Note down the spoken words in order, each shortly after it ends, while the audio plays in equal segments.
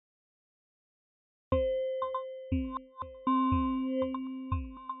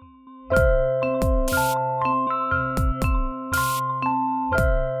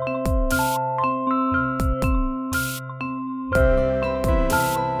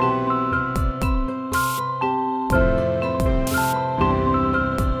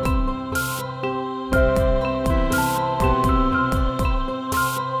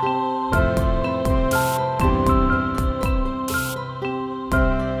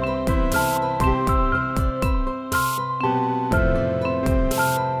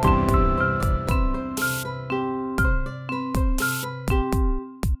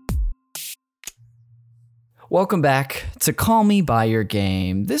Welcome back to Call Me By Your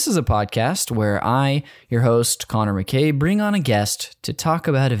Game. This is a podcast where I, your host, Connor McKay, bring on a guest to talk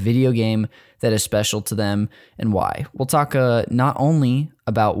about a video game that is special to them and why. We'll talk not only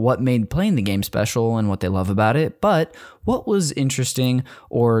about what made playing the game special and what they love about it, but what was interesting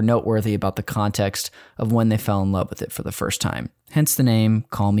or noteworthy about the context of when they fell in love with it for the first time. Hence the name,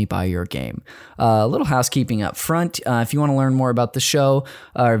 Call Me By Your Game. A little housekeeping up front. If you want to learn more about the show,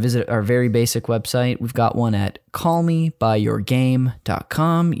 visit our very basic website. We've got one at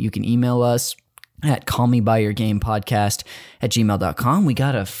callmebyyourgame.com. You can email us at callmebyyourgamepodcast@gmail.com. We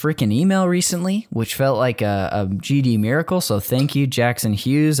got a freaking email recently, which felt like a GD miracle. So thank you, Jackson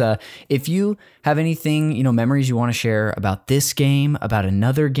Hughes. If you have anything, memories you want to share about this game, about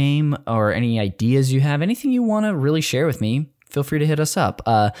another game, or any ideas you have, anything you want to really share with me, feel free to hit us up.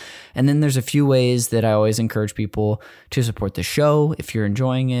 And then there's a few ways that I always encourage people to support the show. If you're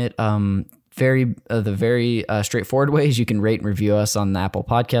enjoying it, the very straightforward ways, you can rate and review us on the Apple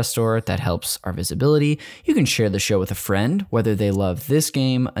Podcast Store. That helps our visibility. You can share the show with a friend, whether they love this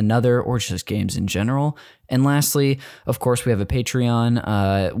game, another, or just games in general. And lastly, of course, we have a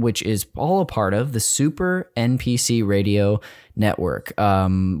Patreon, which is all a part of the Super NPC Radio Network,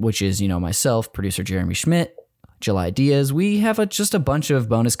 which is, myself, producer Jeremy Schmidt, July Diaz. We have just a bunch of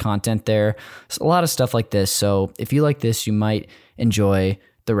bonus content there. A lot of stuff like this. So if you like this, you might enjoy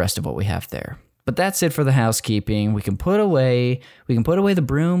the rest of what we have there. But that's it for the housekeeping. We can put away the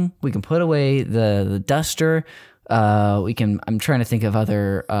broom. We can put away the duster. I'm trying to think of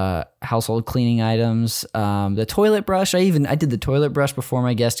other household cleaning items. The toilet brush. I did the toilet brush before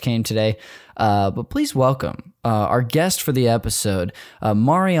my guest came today. But please welcome our guest for the episode,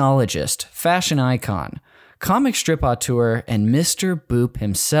 Mariologist, fashion icon, comic strip auteur, and Mr. Boop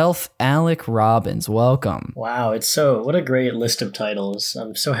himself, Alec Robbins. Welcome. Wow, what a great list of titles.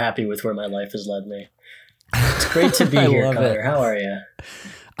 I'm so happy with where my life has led me. It's great to be here, Connor. How are you?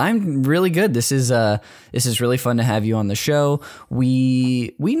 I'm really good. This is really fun to have you on the show.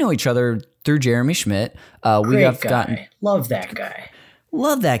 We know each other through Jeremy Schmidt. Great guy. Love that guy.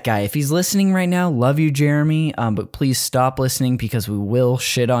 Love that guy. If he's listening right now, love you, Jeremy. But please stop listening because we will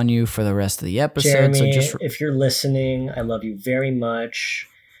shit on you for the rest of the episode. Jeremy, if you're listening, I love you very much.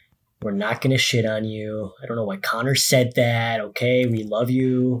 We're not going to shit on you. I don't know why Connor said that. Okay, we love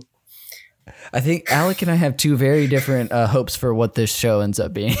you. I think Alec and I have two very different hopes for what this show ends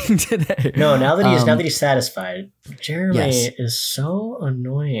up being today. No, now that he's satisfied, Jeremy is so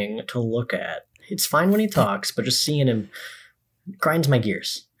annoying to look at. It's fine when he talks, but just seeing him grinds my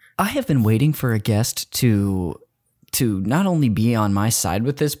gears. I have been waiting for a guest to not only be on my side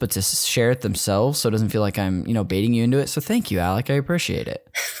with this, but to share it themselves, so it doesn't feel like I'm baiting you into it. So thank you, Alec. I appreciate it.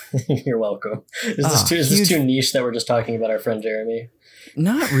 You're welcome. Is this too niche that we're just talking about our friend Jeremy?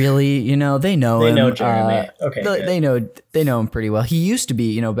 Not really. They know him. They know Jeremy. Okay. They know him pretty well. He used to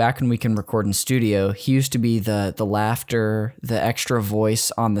be, back when we can record in studio, he used to be the laughter, the extra voice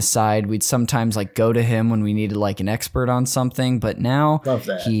on the side. We'd sometimes go to him when we needed an expert on something, but now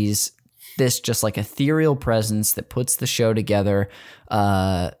he's this just ethereal presence that puts the show together.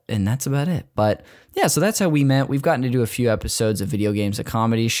 And that's about it. But yeah, so that's how we met. We've gotten to do a few episodes of Video Games, a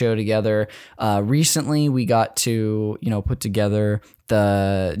Comedy show together. Recently, we got to, put together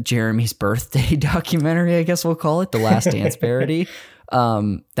the Jeremy's birthday documentary, I guess we'll call it, the Last Dance parody.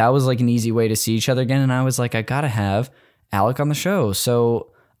 That was an easy way to see each other again. And I was like, I got to have Alec on the show.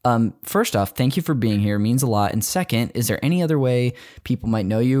 So first off, thank you for being here. It means a lot. And second, is there any other way people might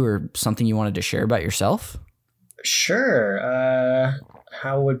know you or something you wanted to share about yourself? Sure.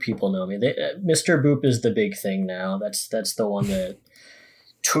 How would people know me? Mr. Boop is the big thing now. That's the one that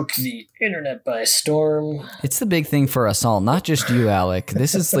took the internet by storm. It's the big thing for us all, not just you, Alec.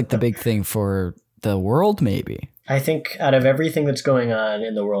 This is the big thing for the world, maybe. I think out of everything that's going on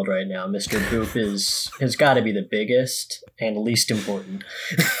in the world right now, Mr. Boop has got to be the biggest and least important.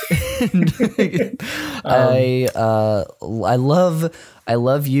 I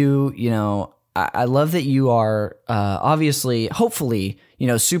love you. I love that you are obviously, hopefully,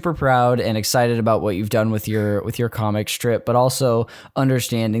 super proud and excited about what you've done with your comic strip, but also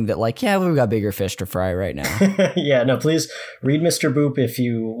understanding that we've got bigger fish to fry right now. Yeah, no, please read Mr. Boop if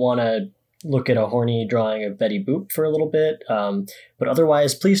you want to look at a horny drawing of Betty Boop for a little bit. But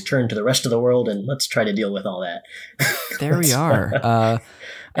otherwise, please turn to the rest of the world and let's try to deal with all that. There we are.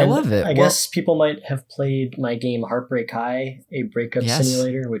 I love it. I guess people might have played my game Heartbreak High, a breakup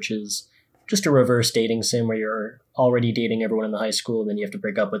simulator, which is just a reverse dating sim where you're already dating everyone in the high school and then you have to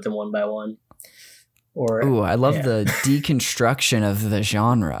break up with them one by one. I love the deconstruction of the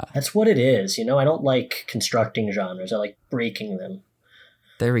genre. That's what it is. I don't like constructing genres. I like breaking them.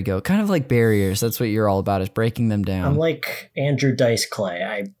 There we go. Kind of like barriers. That's what you're all about, is breaking them down. I'm like Andrew Dice Clay.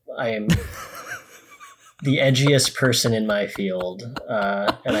 I am the edgiest person in my field.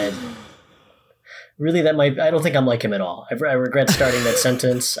 And I don't think I'm like him at all. I regret starting that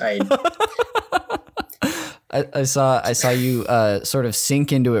sentence. I saw you sort of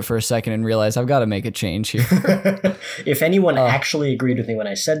sink into it for a second and realize I've got to make a change here. If anyone actually agreed with me when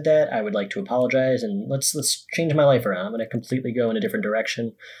I said that, I would like to apologize, and let's change my life around. I'm going to completely go in a different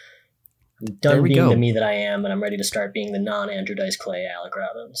direction. I'm done being the me that I am, and I'm ready to start being the non-Andrew Dice Clay Alec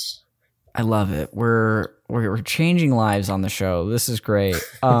Robbins. I love it. We're changing lives on the show. This is great.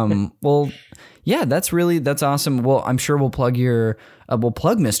 Well, yeah, that's awesome. Well, I'm sure we'll plug Mr.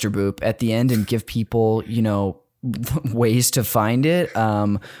 Boop at the end and give people, ways to find it,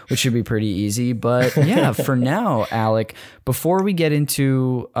 which should be pretty easy. But yeah, for now, Alec, before we get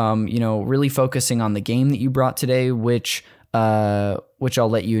into, really focusing on the game that you brought today, which I'll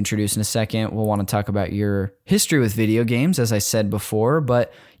let you introduce in a second. We'll want to talk about your history with video games, as I said before.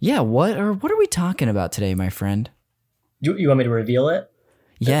 But yeah, what are we talking about today, my friend? You want me to reveal it?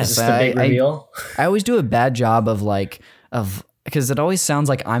 Yes, is this the big reveal? I always do a bad job because it always sounds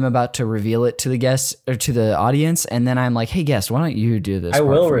like I'm about to reveal it to the guests or to the audience, and then I'm like, "Hey, guest, why don't you do this?" I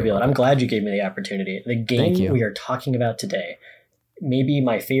will reveal it. I'm glad you gave me the opportunity. The game we are talking about today, maybe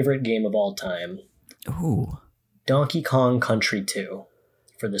my favorite game of all time. Ooh. Donkey Kong Country 2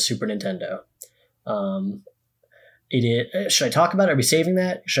 for the Super Nintendo. Should I talk about it? Are we saving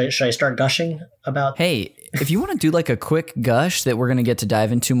that? Should I start gushing about? Hey, if you want to do like a quick gush that we're going to get to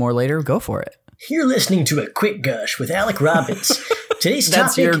dive into more later, go for it. You're listening to A Quick Gush with Alec Robbins. Today's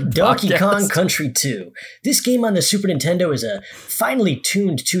topic, Donkey Kong Country 2. This game on the Super Nintendo is a finely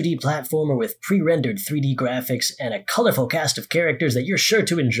tuned 2D platformer with pre-rendered 3D graphics and a colorful cast of characters that you're sure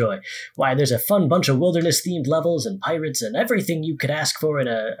to enjoy. Why, there's a fun bunch of wilderness-themed levels and pirates and everything you could ask for in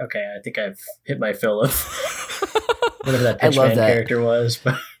a... Okay, I think I've hit my fill of whatever that Pitchman character was.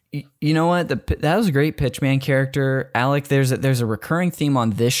 You know what? That was a great Pitchman character, Alec. There's a recurring theme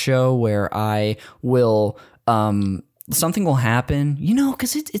on this show where I will something will happen,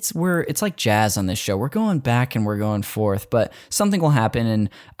 because it's like jazz on this show. We're going back and we're going forth, but something will happen, and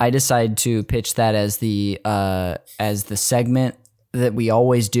I decide to pitch that as the segment that we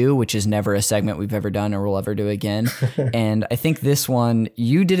always do, which is never a segment we've ever done or will ever do again. And I think this one,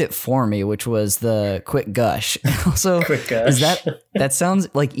 you did it for me, which was the Quick Gush. Also, Quick Gush. That sounds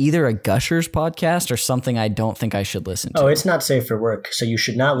like either a Gushers podcast or something I don't think I should listen to. Oh, it's not safe for work, so you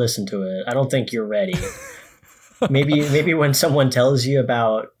should not listen to it. I don't think you're ready. Maybe when someone tells you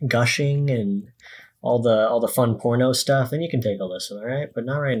about gushing and all the fun porno stuff, then you can take a listen, all right? But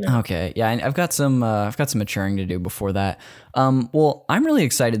not right now. Okay, yeah, I've got some maturing to do before that. Well, I'm really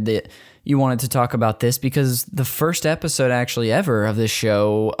excited that you wanted to talk about this because the first episode actually ever of this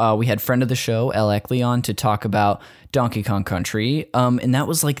show, we had friend of the show El Eckley on to talk about Donkey Kong Country, and that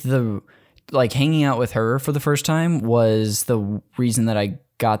was like hanging out with her for the first time was the reason that I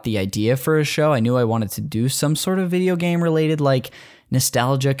got the idea for a show. I knew I wanted to do some sort of video game related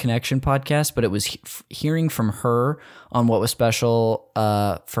nostalgia connection podcast, but it was hearing from her on what was special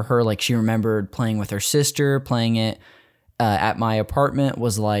for her. Like she remembered playing with her sister, playing it at my apartment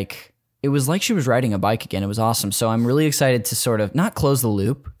it was like she was riding a bike again. It was awesome. So I'm really excited to sort of not close the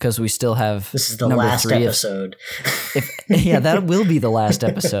loop because we still have this is the last episode. That will be the last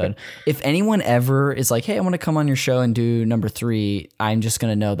episode. If anyone ever is like, hey, I want to come on your show and do number 3, I'm just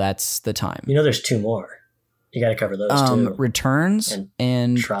going to know that's the time. There's 2 more. You got to cover those too. Returns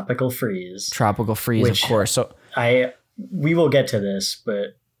and Tropical Freeze. Tropical Freeze, of course. So we will get to this,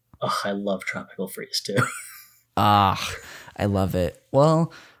 but I love Tropical Freeze too. I love it.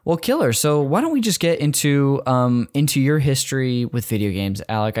 Well, killer. So why don't we just get into your history with video games,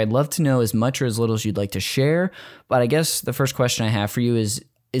 Alec? I'd love to know as much or as little as you'd like to share. But I guess the first question I have for you is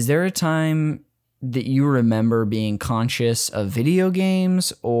there a time that you remember being conscious of video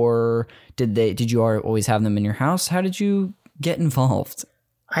games, or did you always have them in your house? How did you get involved?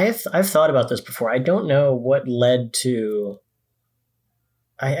 I've thought about this before. I don't know what led to.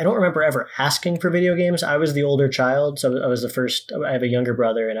 I don't remember ever asking for video games. I was the older child, so I was the first. I have a younger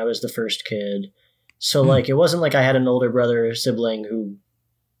brother, and I was the first kid. So it wasn't like I had an older brother or sibling who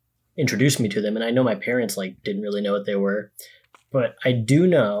introduced me to them, and I know my parents didn't really know what they were. But I do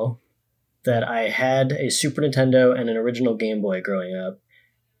know that I had a Super Nintendo and an original Game Boy growing up,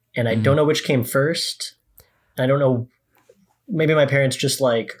 and I don't know which came first. I don't know. Maybe my parents just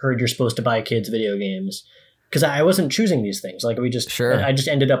heard you're supposed to buy kids video games. Because I wasn't choosing these things. I just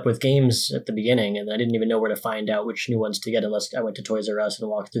ended up with games at the beginning, and I didn't even know where to find out which new ones to get unless I went to Toys R Us and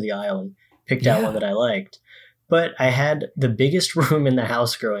walked through the aisle and picked out one that I liked. But I had the biggest room in the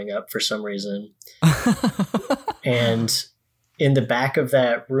house growing up for some reason. And in the back of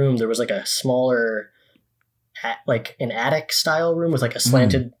that room, there was like a smaller, like an attic style room with like a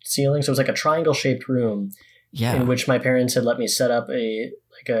slanted ceiling. So it was like a triangle shaped room in which my parents had let me set up a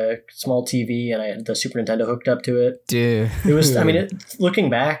small TV, and I had the Super Nintendo hooked up to it. Dude. It was, I mean, looking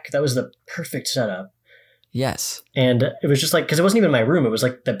back, that was the perfect setup. Yes. And it was just like, because it wasn't even my room. It was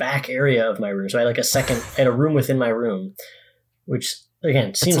like the back area of my room. So I had like I had a room within my room, which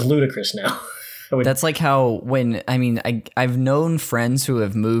again, seems ludicrous now. That's like how I've known friends who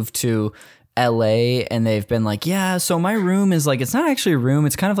have moved to LA and they've been like, yeah, so my room is like, it's not actually a room.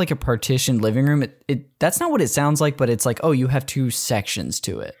 It's kind of like a partitioned living room. That's not what it sounds like, but it's like, oh, you have two sections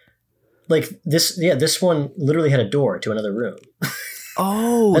to it. Like this one literally had a door to another room.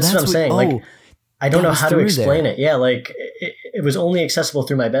 Oh, that's what I'm saying. Like, I don't know how to explain it. Yeah. Like it was only accessible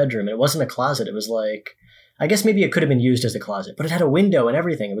through my bedroom. It wasn't a closet. It was like, I guess maybe it could have been used as a closet, but it had a window and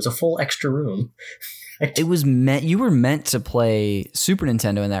everything. It was a full extra room. It was you were meant to play Super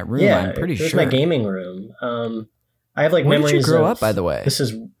Nintendo in that room. Yeah, I'm pretty sure. It was my gaming room. I have like Where memories. Where did you grow up, by the way? This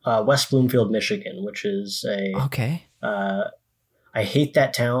is West Bloomfield, Michigan, which is okay. I hate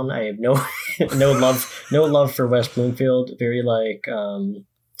that town. I have no love for West Bloomfield. Very like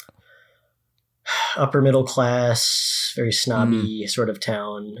upper middle class, very snobby sort of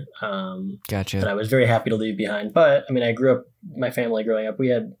town. Gotcha. That I was very happy to leave behind. But I mean, I grew up. My family growing up, we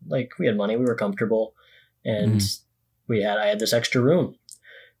had money. We were comfortable. And I had this extra room.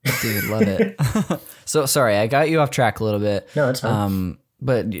 Dude, love it. So sorry, I got you off track a little bit. No, it's fine.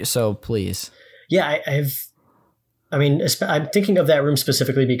 But so please. Yeah, I'm thinking of that room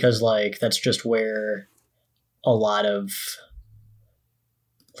specifically because like that's just where a lot of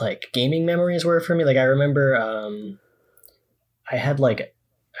like gaming memories were for me. Like I remember I had like a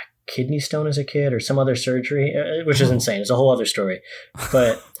kidney stone as a kid or some other surgery, which is insane. It's a whole other story.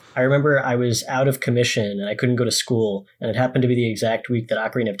 But I remember I was out of commission and I couldn't go to school, and it happened to be the exact week that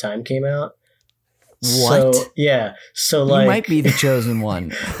Ocarina of Time came out. What? So, yeah. So like, you might be the chosen one.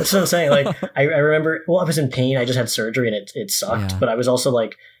 That's what I'm saying. Like I remember, I was in pain. I just had surgery and it sucked, but I was also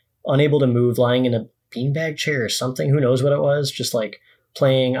like unable to move, lying in a beanbag chair or something. Who knows what it was? Just like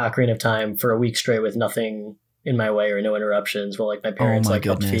playing Ocarina of Time for a week straight with nothing in my way or no interruptions while like my parents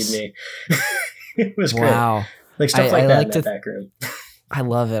helped feed me. It was great. Wow. Like stuff like that in that back room. I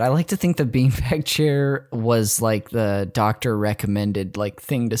love it. I like to think the beanbag chair was like the doctor recommended like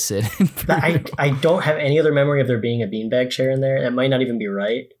thing to sit in. I don't have any other memory of there being a beanbag chair in there. It might not even be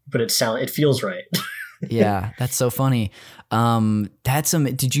right, but it feels right. Yeah, that's so funny. I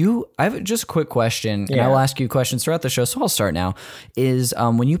have just a quick question, and I will ask you questions throughout the show, so I'll start now. Is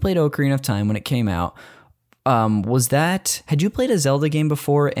when you played Ocarina of Time when it came out, had you played a Zelda game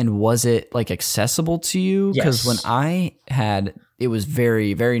before, and was it like accessible to you? Because when I had, it was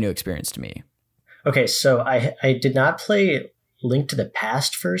very, very new experience to me. Okay, so I did not play Link to the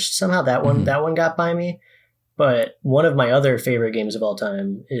Past first. Somehow that one got by me. But one of my other favorite games of all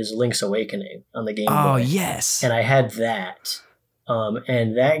time is Link's Awakening on the Game Boy. Oh, yes. And I had that.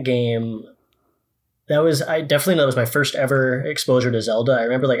 And that game, I definitely know that was my first ever exposure to Zelda. I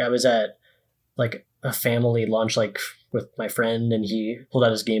remember like I was at like a family lunch like with my friend, and he pulled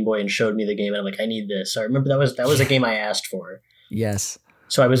out his Game Boy and showed me the game, and I'm like, I need this. So I remember that was a game I asked for. Yes.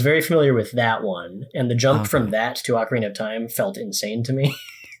 So I was very familiar with that one, and the jump from that to Ocarina of Time felt insane to me.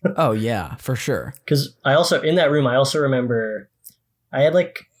 Oh yeah, for sure. Because in that room, I also remember I had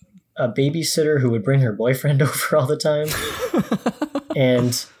like a babysitter who would bring her boyfriend over all the time.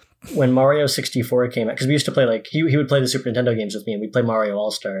 And when Mario 64 came out, because we used to play like, he would play the Super Nintendo games with me, and we'd play Mario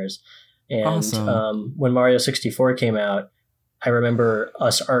All-Stars. And awesome. When Mario 64 came out, I remember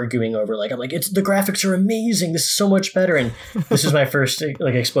us arguing over like, I'm like, the graphics are amazing. This is so much better. And this was my first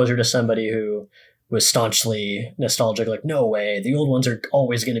like exposure to somebody who was staunchly nostalgic. Like, no way. The old ones are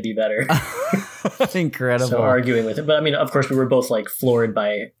always going to be better. Incredible. So arguing with it. But I mean, of course, we were both like floored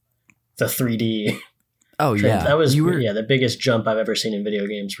by the 3D. Oh, trend. Yeah. That was the biggest jump I've ever seen in video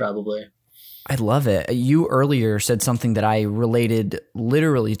games, probably. I love it. You earlier said something that I related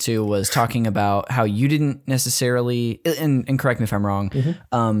literally to, was talking about how you didn't necessarily, and correct me if I'm wrong,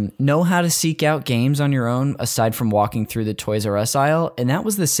 know how to seek out games on your own aside from walking through the Toys R Us aisle. And that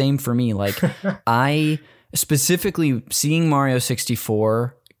was the same for me. Like I specifically seeing Mario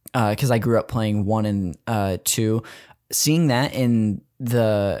 64, because I grew up playing 1 and 2, seeing that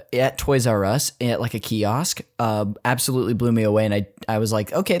at Toys R Us at like a kiosk absolutely blew me away, and I was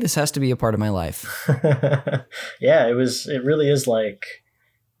like, okay, this has to be a part of my life. Yeah, it really is. Like,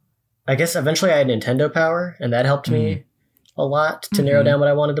 I guess eventually I had Nintendo Power, and that helped me a lot to narrow down what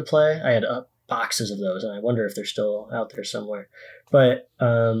I wanted to play. I had boxes of those, and I wonder if they're still out there somewhere. But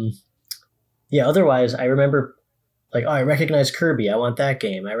yeah, otherwise, I remember like, oh, I recognize Kirby. I want that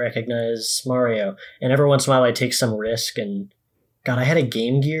game. I recognize Mario. And every once in a while, I take some risk. And God, I had a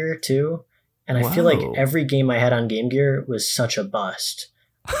Game Gear too. And I feel like every game I had on Game Gear was such a bust.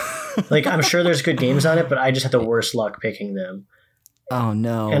 Like, I'm sure there's good games on it, but I just had the worst luck picking them. Oh,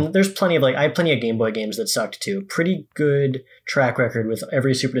 no. And there's plenty of, like, I had plenty of Game Boy games that sucked too. Pretty good track record with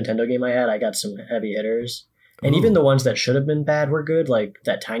every Super Nintendo game I had. I got some heavy hitters. And even the ones that should have been bad were good, like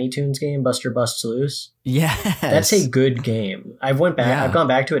that Tiny Toons game, Buster Busts Loose. Yes. That's a good game. I've gone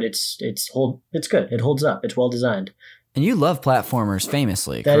back to it. It's good. It holds up. It's well designed. And you love platformers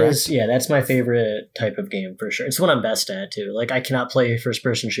famously, that correct? That's my favorite type of game for sure. It's the one I'm best at too. Like, I cannot play first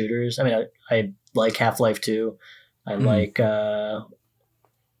person shooters. I mean, I like Half-Life 2. I like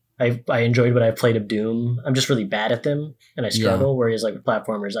I enjoyed what I played of Doom. I'm just really bad at them, and I struggle. Whereas like with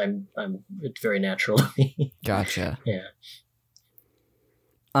platformers, it's very natural to me. Gotcha. Yeah.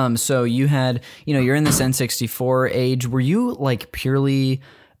 So you had, you're in this N64 age. Were you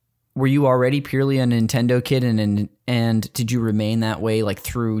already purely a Nintendo kid, and did you remain that way like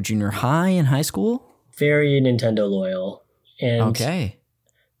through junior high and high school? Very Nintendo loyal. And okay.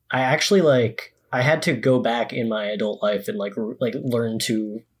 I actually I had to go back in my adult life and like learn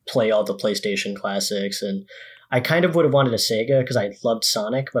to play all the PlayStation classics, and I kind of would have wanted a Sega because I loved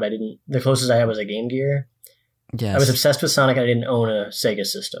Sonic, but I didn't. The closest I had was a Game Gear. Yes. I was obsessed with Sonic. I didn't own a Sega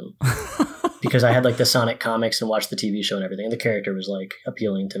system because I had like the Sonic comics and watched the TV show and everything. The character was like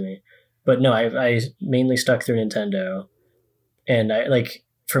appealing to me, but no, I mainly stuck through Nintendo, and I like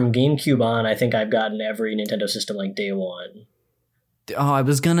from GameCube on. I think I've gotten every Nintendo system like day one. Oh, I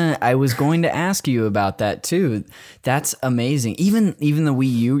was going to ask you about that too. That's amazing. Even the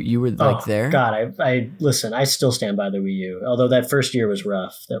Wii U, you were like there. God, I listen. I still stand by the Wii U. Although that first year was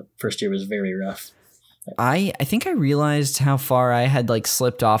rough. That first year was very rough. I think I realized how far I had like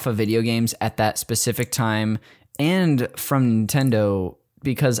slipped off of video games at that specific time, and from Nintendo,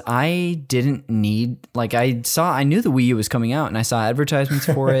 because I didn't need I knew the Wii U was coming out, and I saw advertisements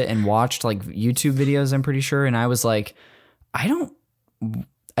for it and watched like YouTube videos. I'm pretty sure, and I was like,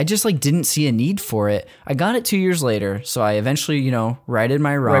 I just like didn't see a need for it. I got it 2 years later, so I eventually, righted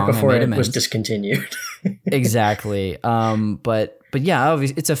my wrong. Right before it was discontinued. Exactly. But yeah,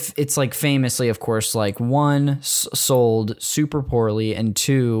 obviously it's like famously, of course, like one sold super poorly, and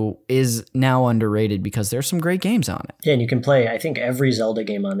two is now underrated because there's some great games on it. Yeah, and you can play I think every Zelda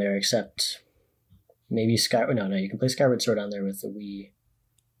game on there except maybe No, you can play Skyward Sword on there with the Wii.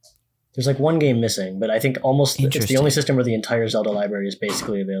 There's like one game missing, but I think it's the only system where the entire Zelda library is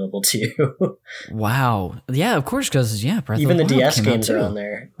basically available to you. Wow. Yeah, of course, because even the DS games are on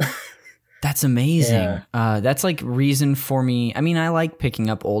there. That's amazing. Yeah. That's like reason for me. I mean, I like picking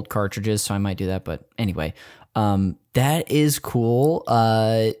up old cartridges, so I might do that. But anyway, that is cool.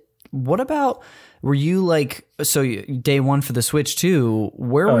 What about, were you like, so day one for the Switch too,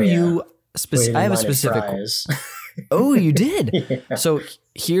 where were you? I have a specific. Oh, you did? Yeah. So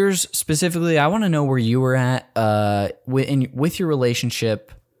here's specifically, I want to know where you were at with your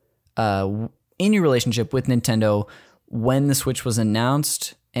relationship, with Nintendo when the Switch was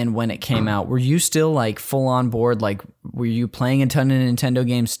announced and when it came out. Were you still like full on board? Like, were you playing a ton of Nintendo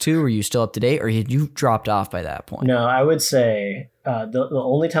games too? Were you still up to date, or had you dropped off by that point? No, I would say the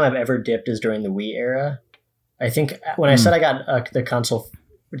only time I've ever dipped is during the Wii era. I think when I said I got the console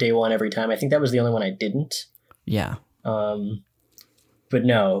day one every time, I think that was the only one I didn't. Yeah. But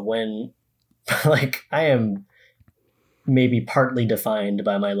no, when like I am maybe partly defined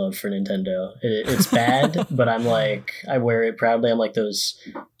by my love for Nintendo. It's bad, but I'm like, I wear it proudly. I'm like those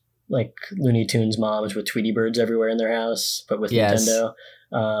like Looney Tunes moms with Tweety birds everywhere in their house, but with Nintendo.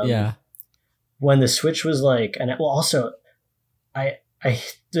 Yeah. When the Switch was like, and well, also I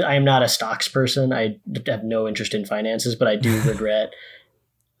am not a stocks person. I have no interest in finances, but I do regret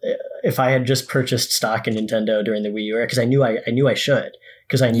if I had just purchased stock in Nintendo during the Wii U era, because I knew I should,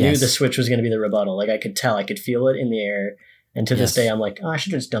 because I knew the Switch was going to be the rebuttal. Like I could feel it in the air. And to this day, I'm like, I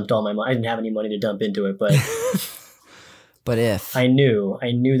should have just dumped all my money. I didn't have any money to dump into it, but but if I knew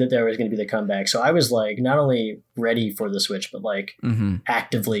that there was going to be the comeback. So I was like, not only ready for the Switch, but like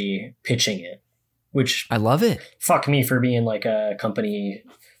actively pitching it, which I love it. Fuck me for being like a company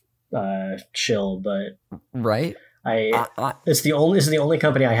shill, but right. This is the only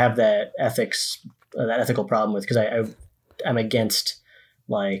company I have that ethical problem with, because I'm against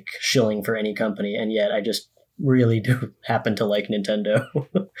like shilling for any company, and yet I just really do happen to like Nintendo.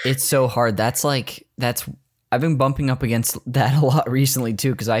 It's so hard. I've been bumping up against that a lot recently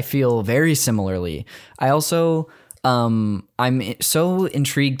too, because I feel very similarly. I also I'm so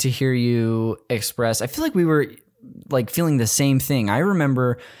intrigued to hear you express. I feel like we were like feeling the same thing. I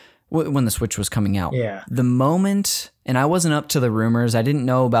remember when the Switch was coming out. Yeah. The moment, and I wasn't up to the rumors. I didn't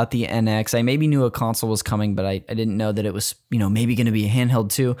know about the NX. I maybe knew a console was coming, but I didn't know that it was, maybe going to be a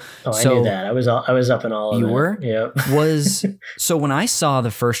handheld too. Oh, I knew that. I was up in all of it. You were? Yep. So when I saw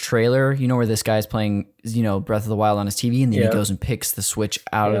the first trailer, where this guy's playing, Breath of the Wild on his TV, and then he goes and picks the Switch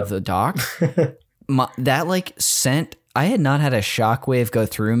out of the dock. I had not had a shockwave go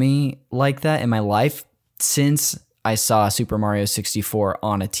through me like that in my life since I saw Super Mario 64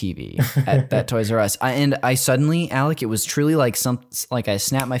 on a TV at that Toys R Us. I suddenly, Alec, it was truly like I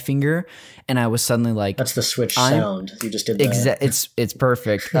snapped my finger and I was suddenly like, that's the Switch sound. You just did that. It's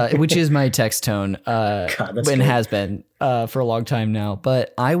perfect, which is my text tone. God, that's and good. has been for a long time now.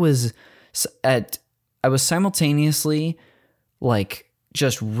 But I was simultaneously like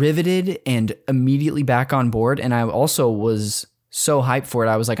just riveted and immediately back on board. And I also was so hyped for it.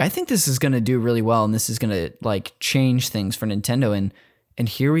 I was like, I think this is going to do really well. And this is going to like change things for Nintendo. And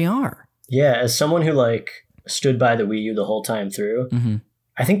here we are. Yeah. As someone who like stood by the Wii U the whole time through,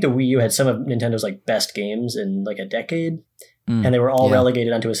 I think the Wii U had some of Nintendo's like best games in like a decade. And they were all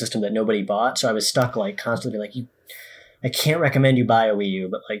relegated onto a system that nobody bought. So I was stuck like constantly like, I can't recommend you buy a Wii U,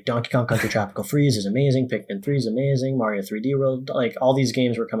 but like Donkey Kong Country Tropical Freeze is amazing. Pikmin 3 is amazing. Mario 3D World, like all these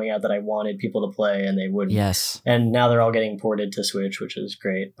games were coming out that I wanted people to play and they wouldn't. Yes. And now they're all getting ported to Switch, which is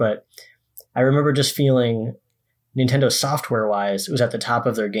great. But I remember just feeling Nintendo software wise, it was at the top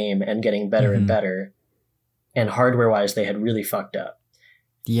of their game and getting better and better. And hardware wise, they had really fucked up.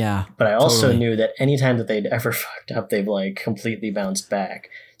 Yeah. But I also knew that anytime that they'd ever fucked up, they've like completely bounced back.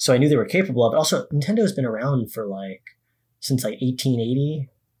 So I knew they were capable of it. Also, Nintendo's been around for like since like 1880,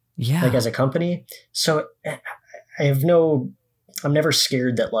 like as a company. So I'm never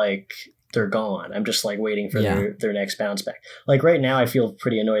scared that like they're gone. I'm just like waiting for their next bounce back. Like right now, I feel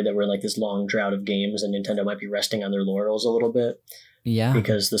pretty annoyed that we're in like this long drought of games and Nintendo might be resting on their laurels a little bit. Yeah.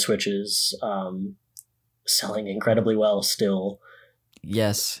 Because the Switch is selling incredibly well still.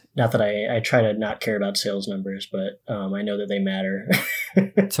 Yes. Not that I try to not care about sales numbers, but I know that they matter.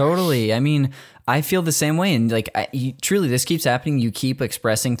 Totally. I mean, I feel the same way. And like, truly, this keeps happening. You keep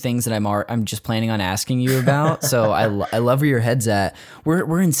expressing things that I'm just planning on asking you about. So I love where your head's at.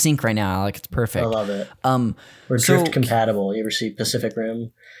 We're in sync right now, Alec. It's perfect. I love it. We're drift compatible. You ever see Pacific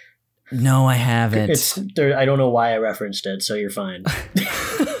Rim? No, I haven't. I don't know why I referenced it, so you're fine.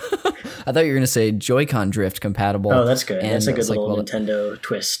 I thought you were going to say Joy-Con drift compatible. Oh, that's good. That's a good little Nintendo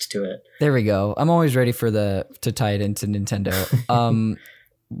twist to it. There we go. I'm always ready to tie it into Nintendo.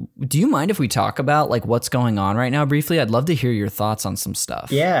 Do you mind if we talk about like what's going on right now briefly? I'd love to hear your thoughts on some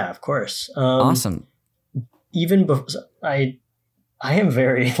stuff. Yeah, of course. Awesome. Even before, I am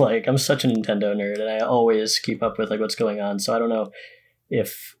very like, I'm such a Nintendo nerd and I always keep up with like what's going on. So I don't know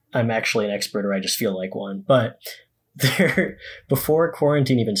if I'm actually an expert or I just feel like one, but before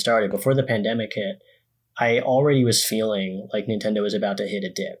quarantine even started, before the pandemic hit, I already was feeling like Nintendo was about to hit a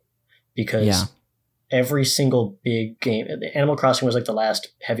dip because every single big game, Animal Crossing was like the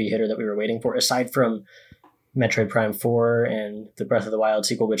last heavy hitter that we were waiting for, aside from Metroid Prime 4 and the Breath of the Wild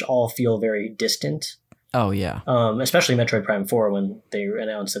sequel, which all feel very distant. Oh, yeah. Especially Metroid Prime 4 when they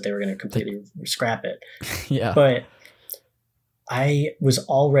announced that they were going to completely scrap it. Yeah. But I was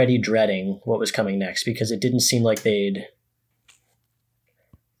already dreading what was coming next because it didn't seem like they'd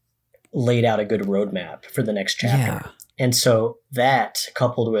laid out a good roadmap for the next chapter. Yeah. And so that,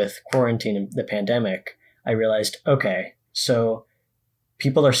 coupled with quarantine and the pandemic, I realized, okay, so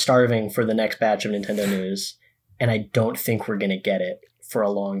people are starving for the next batch of Nintendo news, and I don't think we're going to get it for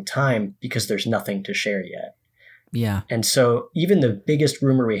a long time because there's nothing to share yet. Yeah. And so even the biggest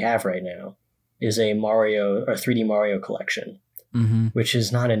rumor we have right now is a 3D Mario collection. Mm-hmm. Which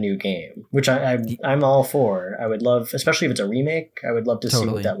is not a new game, which I'm all for. I would love, especially if it's a remake, I would love to see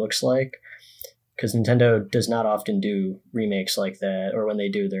what that looks like. Because Nintendo does not often do remakes like that, or when they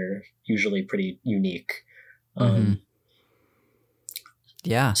do, they're usually pretty unique.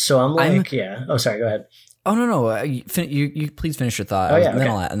 Yeah. So I'm like, Oh, sorry, go ahead. Oh, no. You please finish your thought. And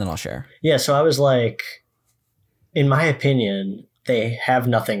then I'll share. Yeah, so I was like, in my opinion, they have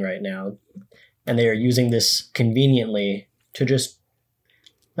nothing right now. And they are using this conveniently to just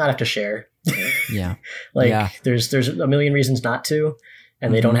not have to share. Yeah. There's a million reasons not to,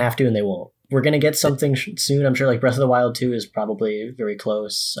 and they don't have to, and they won't. We're going to get something soon. I'm sure like Breath of the Wild 2 is probably very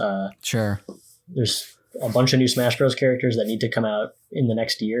close. Sure. There's a bunch of new Smash Bros. Characters that need to come out in the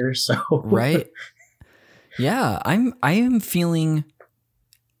next year. So right. Yeah. I am feeling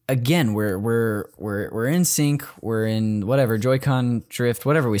again, we're in sync. We're in whatever Joy-Con drift,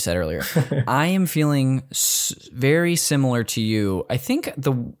 whatever we said earlier. I am feeling very similar to you. I think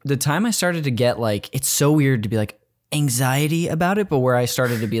the time I started to get like, it's so weird to be like anxiety about it, but where I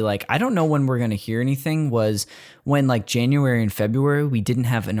started to be like, I don't know when we're going to hear anything was when like January and February, we didn't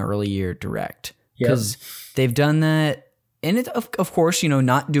have an early year direct because they've done that. And it, of course, you know,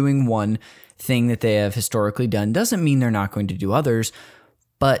 not doing one thing that they have historically done doesn't mean they're not going to do others,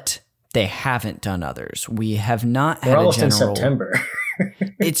 but they haven't done others. We have not had almost a general... in September.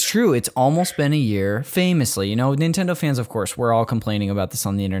 It's true. It's almost been a year. Famously, you know, Nintendo fans, of course, we're all complaining about this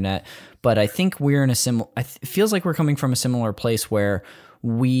on the internet, but I think we're in a similar... It feels like we're coming from a similar place where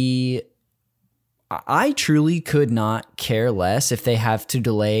I truly could not care less if they have to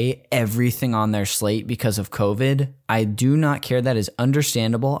delay everything on their slate because of COVID. I do not care. That is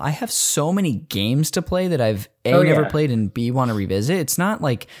understandable. I have so many games to play that I've never played and B, want to revisit. It's not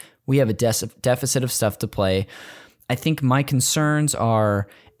like we have a deficit of stuff to play. I think my concerns are,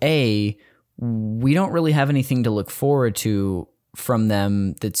 A, we don't really have anything to look forward to from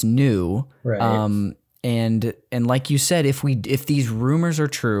them that's new. Right. And like you said, if these rumors are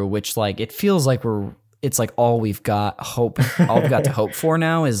true, which like it feels like it's like all we've got to hope for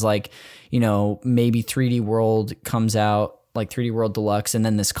now is like, you know, maybe 3D World comes out, like 3D World Deluxe, and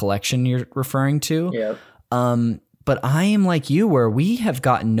then this collection you're referring to. Yeah. But I am like you, where we have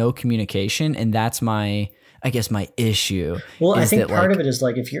gotten no communication, and that's my issue. Well, I think part of it is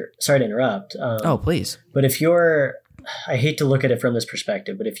like if you're sorry to interrupt. Oh, please. But if I hate to look at it from this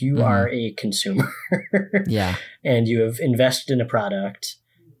perspective, but if you are a consumer and you have invested in a product,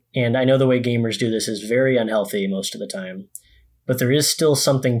 and I know the way gamers do this is very unhealthy most of the time, but there is still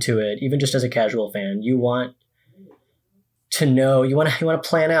something to it, even just as a casual fan. You want to know, you want to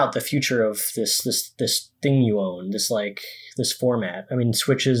plan out the future of this thing you own, this format. I mean,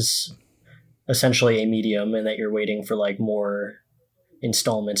 Switch is essentially a medium in that you're waiting for like more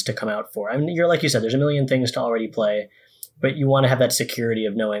installments to come out for. I mean, you're like you said, there's a million things to already play, but you want to have that security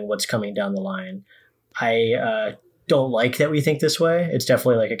of knowing what's coming down the line. I don't like that we think this way. It's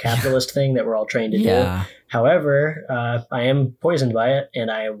definitely like a capitalist thing that we're all trained to do. However, I am poisoned by it, and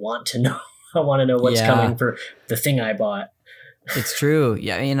I want to know. I want to know what's coming for the thing I bought. It's true.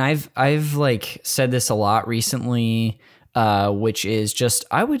 Yeah, I mean, I've like said this a lot recently, which is just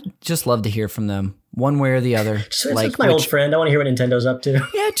I would just love to hear from them. One way or the other. It's my old friend. I want to hear what Nintendo's up to.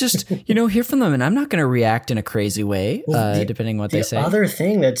 Yeah, just, you know, hear from them. And I'm not going to react in a crazy way, depending on what they say. The other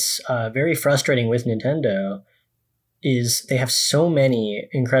thing that's very frustrating with Nintendo is they have so many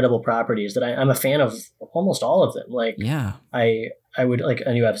incredible properties that I'm a fan of almost all of them. Like, I would like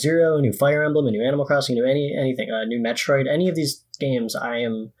a new F-Zero, a new Fire Emblem, a new Animal Crossing, anything, a new Metroid. Any of these games I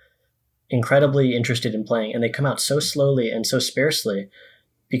am incredibly interested in playing. And they come out so slowly and so sparsely,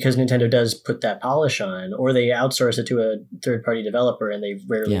 because Nintendo does put that polish on, or they outsource it to a third-party developer, and they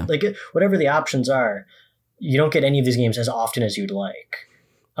rarely like whatever the options are. You don't get any of these games as often as you'd like.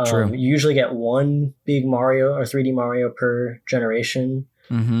 You usually get one big Mario or 3D Mario per generation,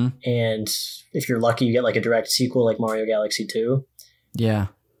 and if you're lucky, you get like a direct sequel, like Mario Galaxy 2. Yeah,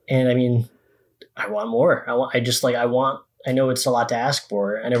 and I mean, I want more. I know it's a lot to ask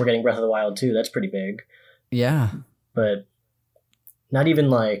for. I know we're getting Breath of the Wild 2. That's pretty big. Yeah, but not even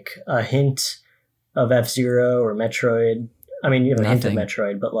like a hint of F-Zero or Metroid. I mean, you have a hint of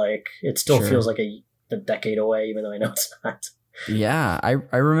Metroid, but like it still feels like a decade away, even though I know it's not. Yeah,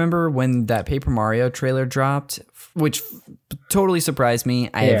 I remember when that Paper Mario trailer dropped, which totally surprised me.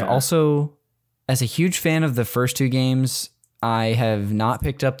 I have also, as a huge fan of the first two games, I have not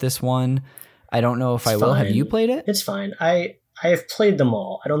picked up this one. I don't know if I will. Have you played it? It's fine. I have played them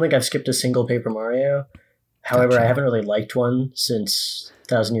all. I don't think I've skipped a single Paper Mario. However, I haven't really liked one since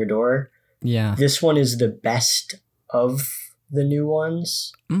Thousand Year Door. Yeah. This one is the best of the new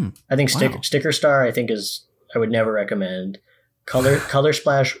ones. I think Sticker Star, I would never recommend. Color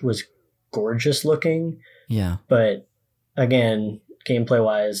Splash was gorgeous looking. Yeah. But again, gameplay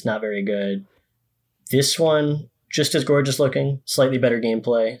wise, not very good. This one, just as gorgeous looking, slightly better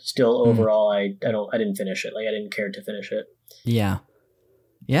gameplay. Still overall, I didn't finish it. Like I didn't care to finish it. Yeah.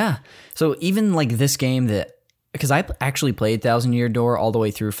 Yeah. So even like this game because I actually played Thousand Year Door all the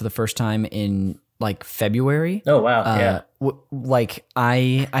way through for the first time in like February. Oh, wow. Yeah. Like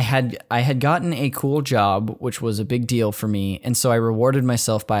I had gotten a cool job, which was a big deal for me. And so I rewarded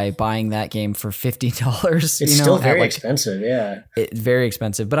myself by buying that game for $50. It's still very expensive. Yeah. It's very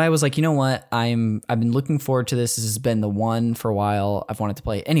expensive. But I was like, you know what? I've been looking forward to this. This has been the one for a while. I've wanted to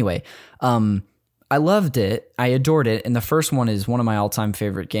play. Anyway, I loved it. I adored it. And the first one is one of my all-time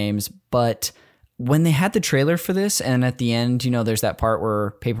favorite games. But when they had the trailer for this, and at the end, there's that part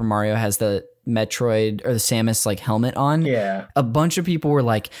where Paper Mario has the Metroid or the Samus like helmet on. Yeah. A bunch of people were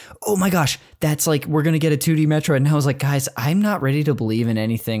like, oh my gosh, that's like, we're going to get a 2D Metroid. And I was like, guys, I'm not ready to believe in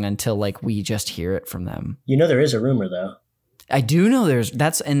anything until like we just hear it from them. There is a rumor though. I do know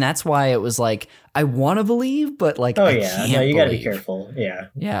that's why it was like, I want to believe, but like, oh I yeah, can't no, you got to be believe. careful. Yeah.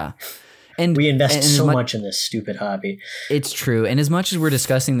 Yeah. And we invest and so much in this stupid hobby. It's true. And as much as we're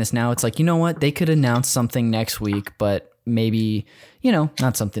discussing this now, it's like, you know what? They could announce something next week, but maybe,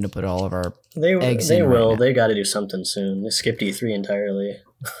 not something to put all of our eggs in. They will. Right now. They got to do something soon. They skipped E3 entirely.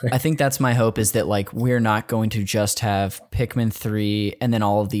 I think that's my hope, is that like we're not going to just have Pikmin 3 and then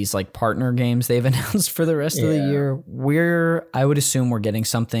all of these like partner games they've announced for the rest of the year. I would assume we're getting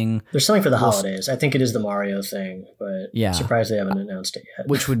something. There's something for the holidays. I think it is the Mario thing, but I'm surprised they haven't announced it yet.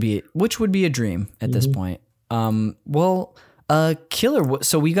 Which would be a dream at this point. Killer.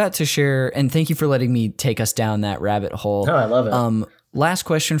 So we got to share, and thank you for letting me take us down that rabbit hole. Oh, I love it. Last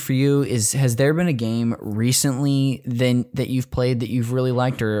question for you is: has there been a game recently then that you've played that you've really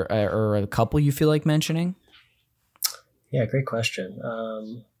liked, or a couple you feel like mentioning? Yeah, great question.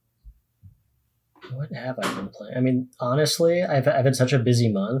 What have I been playing? I mean, honestly, I've had such a busy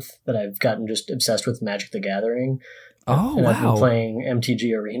month that I've gotten just obsessed with Magic the Gathering. Oh, and wow. I've been playing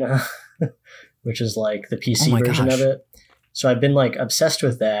MTG Arena, which is like the PC version of it. So I've been like obsessed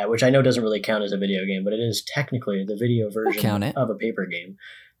with that, which I know doesn't really count as a video game, but it is technically the video version of a paper game.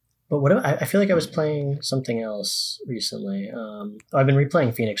 But I feel like I was playing something else recently. I've been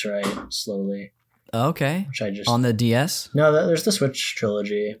replaying Phoenix Wright slowly. Okay. Which I just on the DS? No, there's the Switch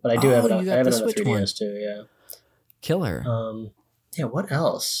trilogy, but I do have it on the 3DS too. Yeah. Killer. Yeah. What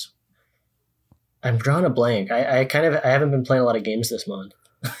else? I'm drawing a blank. I haven't been playing a lot of games this month.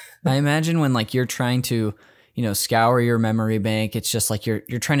 I imagine when like you're trying to, scour your memory bank, it's just like you're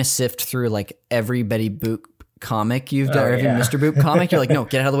trying to sift through like every Betty Boop comic you've done, every Mr. Boop comic. You're like, no,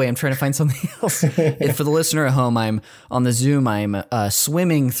 get out of the way. I'm trying to find something else. And for the listener at home, I'm on the Zoom. I'm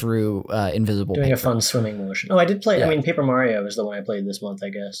swimming through invisible doing paper. A fun swimming motion. Oh, I did play. Yeah. I mean, Paper Mario was the one I played this month, I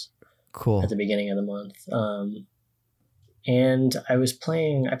guess. Cool. At the beginning of the month. And I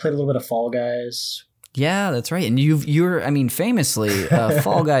played a little bit of Fall Guys. Yeah, that's right. And you're famously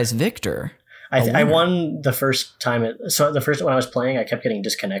Fall Guys victor. I won the first time. The first when I was playing, I kept getting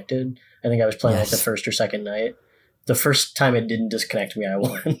disconnected. I think I was playing like the first or second night. The first time it didn't disconnect me, I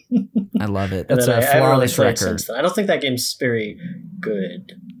won. I love it. That's a flawless record. Since then. I don't think that game's very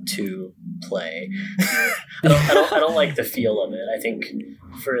good to play. I don't like the feel of it. I think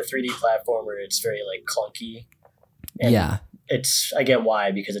for a 3D platformer, it's very like clunky. And I get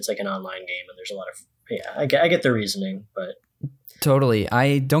why, because it's like an online game and there's a lot of I get the reasoning, but. Totally.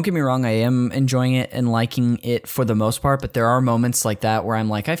 Don't get me wrong, I am enjoying it and liking it for the most part, but there are moments like that where I'm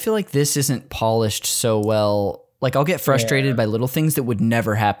like, I feel like this isn't polished so well. Like I'll get frustrated by little things that would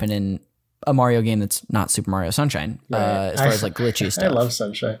never happen in a Mario game that's not Super Mario Sunshine, as far as like glitchy stuff. I love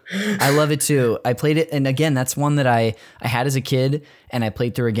Sunshine. I love it too. I played it, and again, that's one that I had as a kid, and I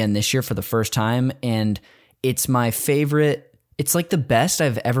played through again this year for the first time, and it's my favorite. It's like the best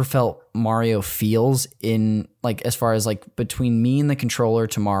I've ever felt Mario feels in like, as far as like between me and the controller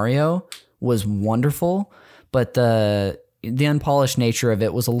to Mario was wonderful, but the unpolished nature of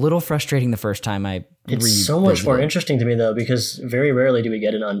it was a little frustrating the first time It's so much more interesting to me though, because very rarely do we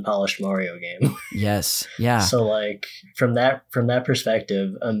get an unpolished Mario game. Yes. Yeah. So like from that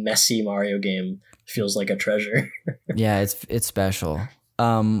perspective, a messy Mario game feels like a treasure. Yeah, it's special.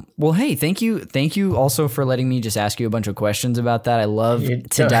 Well, hey, thank you also for letting me just ask you a bunch of questions about that. I love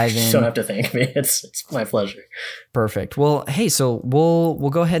to dive in. You don't have to thank me. It's my pleasure. Perfect. Well, hey, so we'll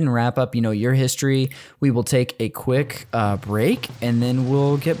go ahead and wrap up, your history. We will take a quick break, and then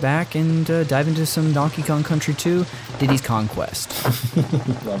we'll get back and dive into some Donkey Kong Country 2, Diddy's Conquest.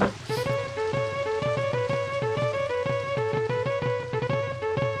 Love it.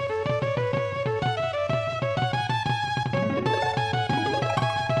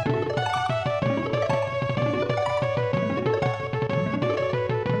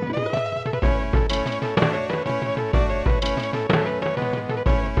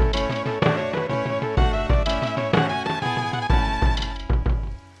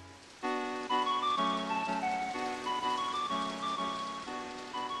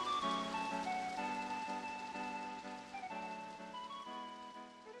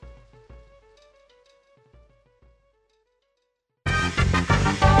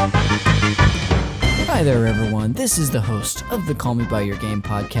 Hi there, everyone. This is the host of the Call Me By Your Game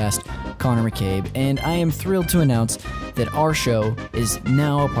podcast, Connor McCabe, and I am thrilled to announce that our show is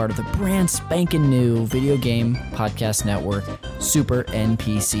now a part of the brand spanking new video game podcast network, Super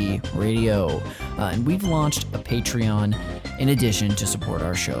NPC Radio. And we've launched a Patreon in addition to support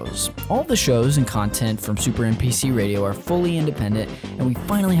our shows. All the shows and content from Super NPC Radio are fully independent, and we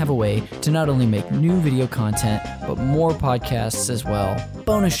finally have a way to not only make new video content, but more podcasts as well,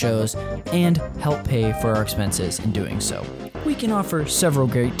 bonus shows, and help pay for our expenses in doing so. We can offer several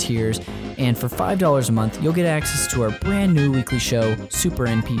great tiers, and for $5 a month, you'll get access to our brand new weekly show, Super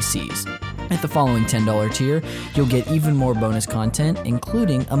NPCs. At the following $10 tier, you'll get even more bonus content,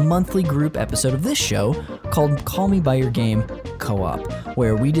 including a monthly group episode of this show called Call Me By Your Game Co-op,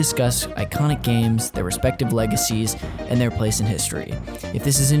 where we discuss iconic games, their respective legacies, and their place in history. If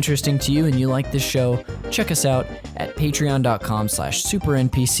this is interesting to you and you like this show, check us out at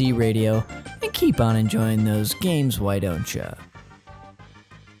patreon.com/supernpcradio and keep on enjoying those games, why don't ya?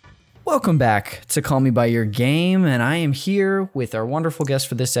 Welcome back to Call Me By Your Game, and I am here with our wonderful guest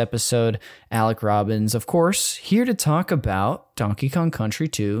for this episode, Alec Robbins, of course, here to talk about Donkey Kong Country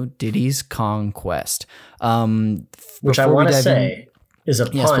 2, Diddy's Kong Quest. Which I want to say is a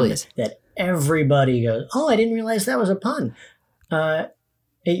pun that everybody goes, oh, I didn't realize that was a pun.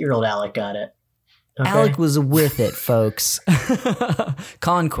 8-year-old Alec got it. Okay. Alec was with it, folks.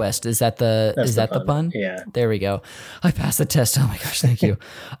 Conquest, is that the pun? Yeah. There we go. I passed the test. Oh my gosh, thank you.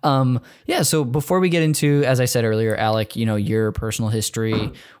 Yeah, so before we get into, as I said earlier, Alec, your personal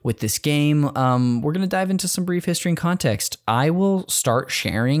history with this game, we're going to dive into some brief history and context. I will start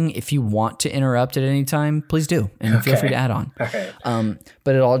sharing. If you want to interrupt at any time, please do, and feel free to add on. Okay.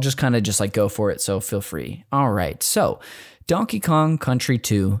 But I'll just kind of just go for it, so feel free. All right, so Donkey Kong Country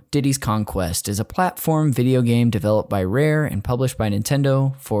 2, Diddy's Kong Quest is a platform video game developed by Rare and published by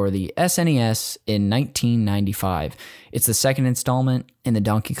Nintendo for the SNES in 1995. It's the second installment in the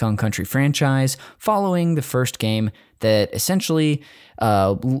Donkey Kong Country franchise, following the first game that essentially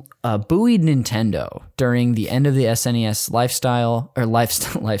buoyed Nintendo during the end of the SNES life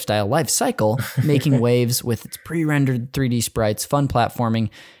cycle, making waves with its pre-rendered 3D sprites, fun platforming,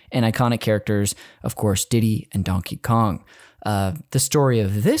 and iconic characters, of course, Diddy and Donkey Kong. The story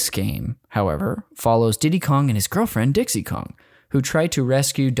of this game, however, follows Diddy Kong and his girlfriend, Dixie Kong, who try to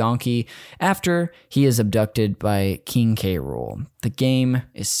rescue Donkey after he is abducted by King K. Rool. The game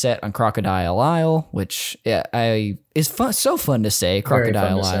is set on Crocodile Isle, which is so fun to say,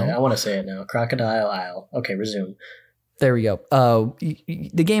 Crocodile Isle. I want to say it now, Crocodile Isle. Okay, resume. There we go.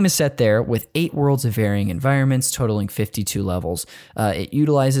 The game is set there with 8 worlds of varying environments, totaling 52 levels. It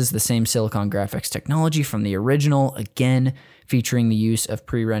utilizes the same Silicon graphics technology from the original, again featuring the use of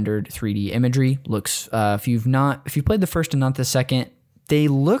pre-rendered 3D imagery. Looks, if you've played the first and not the second, they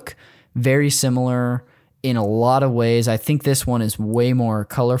look very similar in a lot of ways. I think this one is way more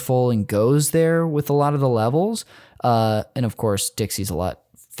colorful and goes there with a lot of the levels. And of course, Dixie's a lot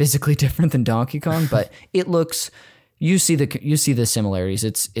physically different than Donkey Kong, but it looks. You see the similarities.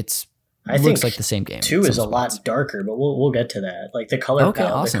 It looks like the same game. 2 is a lot darker, but we'll get to that. Like the color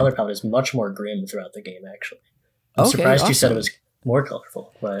palette, awesome. The color palette is much more grim throughout the game. Actually, I'm surprised you said it was more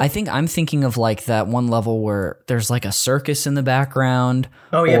colorful. But I'm thinking of like that one level where there's like a circus in the background.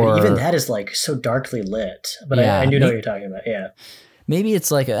 Oh yeah, but even that is like so darkly lit. But yeah, I do know what you're talking about. Yeah, maybe it's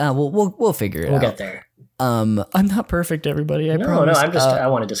like we'll figure it out. We'll get there. I'm not perfect, everybody. I promise. No, I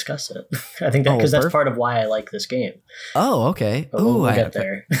want to discuss it. I think that because that's part of why I like this game. Oh, okay. We'll get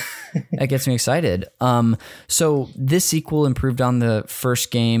there. That gets me excited. So this sequel improved on the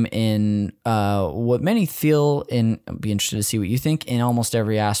first game in what many feel, and I'd be interested to see what you think, in almost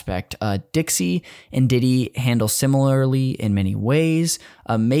every aspect. Dixie and Diddy handle similarly in many ways,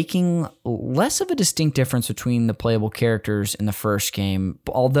 making less of a distinct difference between the playable characters in the first game,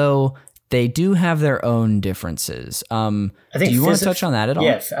 although they do have their own differences. I think do you want to touch on that at all?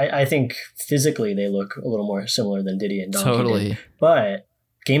 Yeah, I think physically they look a little more similar than Diddy and Donkey totally did. But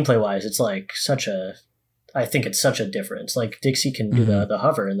gameplay-wise, it's like I think it's such a difference. Like Dixie can do the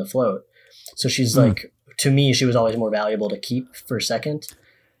hover and the float. So she's like, to me, she was always more valuable to keep for a second.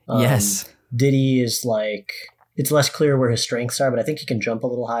 Yes. Diddy is like, it's less clear where his strengths are, but I think he can jump a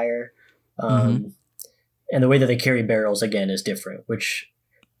little higher. And the way that they carry barrels, again, is different, which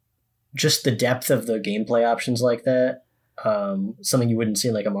just the depth of the gameplay options like that, something you wouldn't see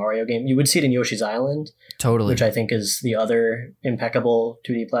in like a Mario game. You would see it in Yoshi's Island. Totally. Which I think is the other impeccable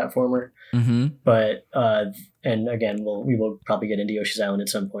 2D platformer. But, and again, we will probably get into Yoshi's Island at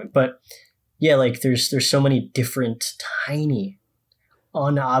some point. But yeah, like there's so many different tiny,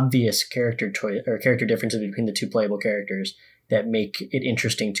 unobvious character choice or character differences between the two playable characters that make it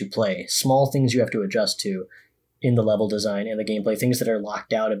interesting to play. Small things you have to adjust to, in the level design and the gameplay, things that are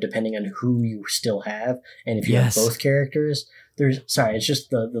locked out of depending on who you still have. And if you have both characters, it's just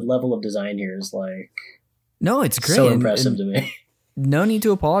the level of design here is like, no, it's great. So impressive to me. No need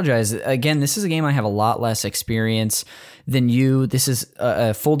to apologize. Again, this is a game I have a lot less experience than you. This is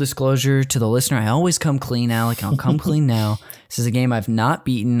a full disclosure to the listener. I always come clean, Alec, and I'll come clean now. This is a game I've not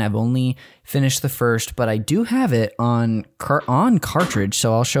beaten. I've only finished the first, but I do have it on cartridge,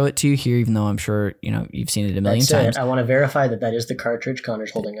 so I'll show it to you here, even though I'm sure you've seen it a million times. I want to verify that is the cartridge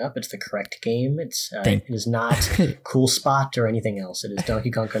Connor's holding up. It's the correct game. It is not Cool Spot or anything else. It is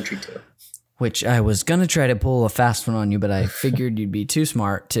Donkey Kong Country 2. Which I was going to try to pull a fast one on you, but I figured you'd be too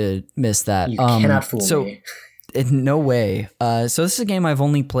smart to miss that. You cannot fool me. No way. So this is a game I've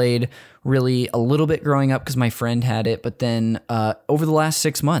only played really a little bit growing up because my friend had it, but then over the last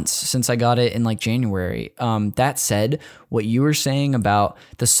 6 months since I got it in like January. That said, what you were saying about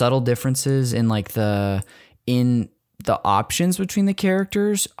the subtle differences in like the options between the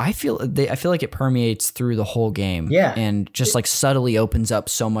characters, I feel like it permeates through the whole game. Yeah. And just like subtly opens up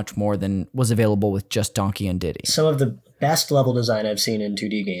so much more than was available with just Donkey and Diddy. Some of the best level design I've seen in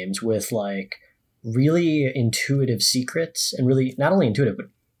 2D games with like really intuitive secrets and really not only intuitive, but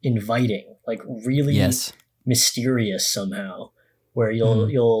inviting, like really mysterious somehow, where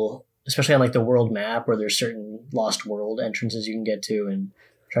you'll, especially on like the world map where there's certain lost world entrances you can get to and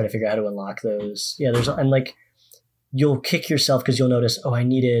try to figure out how to unlock those. Yeah. And like, you'll kick yourself because you'll notice, I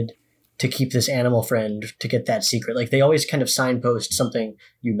needed to keep this animal friend to get that secret. Like they always kind of signpost something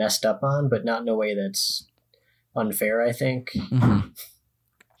you messed up on, but not in a way that's unfair, I think. Mm-hmm.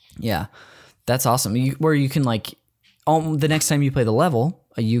 Yeah, that's awesome. Where you can like, the next time you play the level,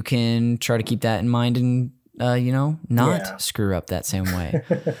 you can try to keep that in mind and, not screw up that same way.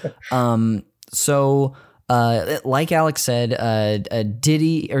 So like Alex said,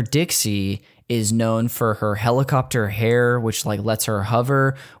 Diddy or Dixie is known for her helicopter hair, which like lets her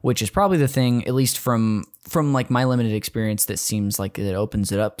hover, which is probably the thing, at least from like my limited experience, that seems like it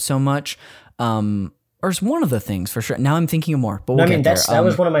opens it up so much. Or it's one of the things for sure. Now I'm thinking of more, but that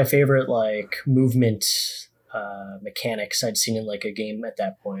was one of my favorite like movement mechanics I'd seen in like a game at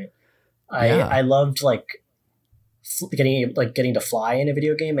that point. I loved like getting to fly in a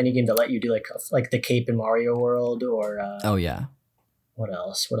video game, any game that let you do like the cape in Mario World or what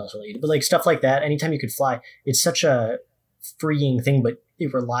else will you do? But like stuff like that, anytime you could fly, it's such a freeing thing, but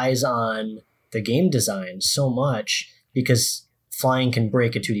it relies on the game design so much because flying can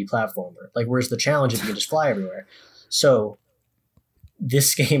break a 2D platformer. Like, where's the challenge if you can just fly everywhere? So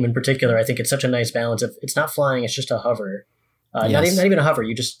this game in particular, I think it's such a nice balance of it's not flying, it's just a hover. Not even a hover,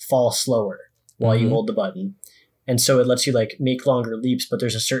 you just fall slower while you hold the button. And so it lets you like make longer leaps, but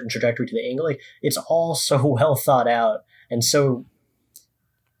there's a certain trajectory to the angle. Like, it's all so well thought out and so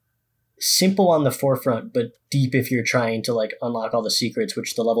simple on the forefront, but deep if you're trying to like unlock all the secrets,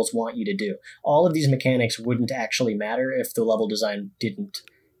 which the levels want you to do. All of these mechanics wouldn't actually matter if the level design didn't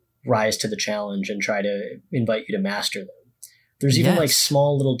rise to the challenge and try to invite you to master them. There's even like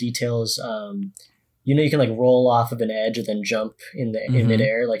small little details. You can like roll off of an edge and then jump in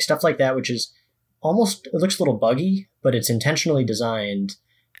midair, like stuff like that, which is almost, it looks a little buggy, but it's intentionally designed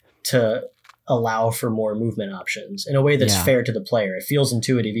to allow for more movement options in a way that's fair to the player. It feels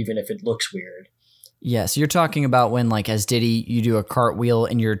intuitive even if it looks weird. Yes, you're talking about when like as Diddy you do a cartwheel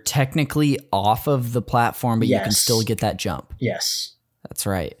and you're technically off of the platform, but you can still get that jump. Yes. That's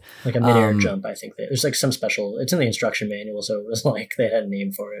right. Like a midair jump, I think. There's like some special, it's in the instruction manual, so it was like they had a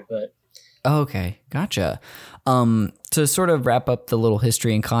name for it, but... Okay, gotcha. To sort of wrap up the little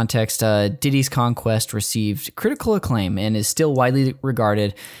history and context, Diddy's Conquest received critical acclaim and is still widely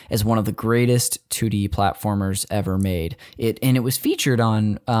regarded as one of the greatest 2D platformers ever made. It was featured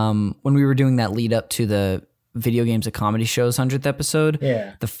on when we were doing that lead up to the Video Games at Comedy Show's 100th episode.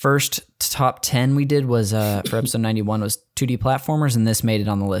 Yeah. The first top 10 we did was for episode 91 was 2D platformers, and this made it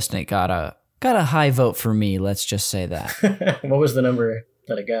on the list, and it got a high vote for me. Let's just say that. What was the number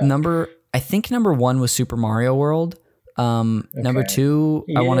that it got? I think number 1 was Super Mario World. Number 2,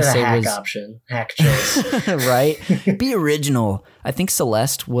 I want to say hack was option, hack choice, right? Be original. I think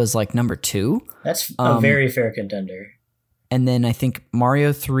Celeste was like number 2. That's a very fair contender. And then I think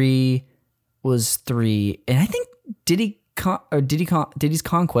Mario 3 was 3, and I think Diddy's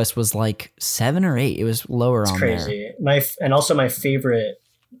Conquest was like 7 or 8. It was lower on crazy. There. And also my favorite,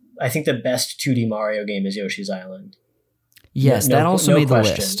 I think the best 2D Mario game is Yoshi's Island. Yes, that also made the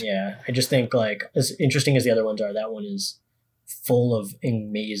list. Yeah, I just think like as interesting as the other ones are, that one is full of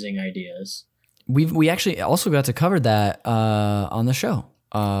amazing ideas. We actually also got to cover that on the show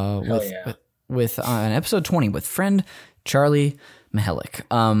with on episode 20 with friend Charlie Mihelic.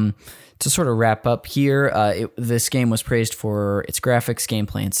 To sort of wrap up here, this game was praised for its graphics,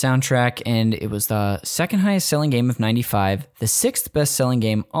 gameplay, and soundtrack, and it was the second highest selling game of '95, the sixth best selling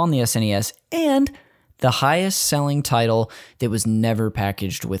game on the SNES, and the highest selling title that was never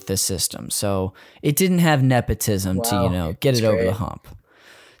packaged with this system. So it didn't have nepotism to, get it over the hump.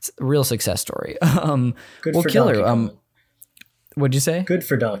 It's a real success story. Good for Killer. Donkey Kong. What'd you say? Good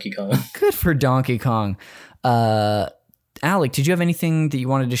for Donkey Kong. Good for Donkey Kong. Alec, did you have anything that you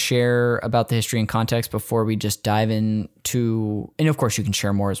wanted to share about the history and context before we just dive into, and of course you can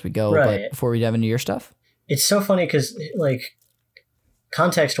share more as we go, but before we dive into your stuff? It's so funny because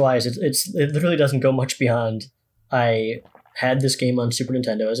context-wise, it literally doesn't go much beyond I had this game on Super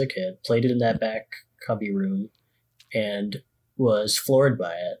Nintendo as a kid, played it in that back cubby room, and was floored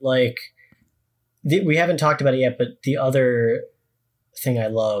by it. We haven't talked about it yet, but the other thing I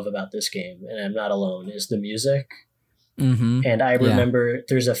love about this game, and I'm not alone, is the music. Mm-hmm. And I remember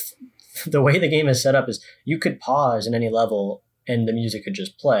the way the game is set up is you could pause in any level and the music could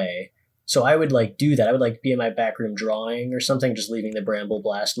just play. So I would do that. I would be in my back room drawing or something, just leaving the Bramble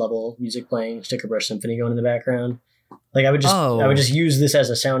Blast level music playing, Sticker Brush Symphony going in the background. I would just use this as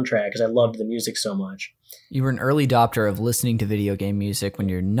a soundtrack because I loved the music so much. You were an early adopter of listening to video game music when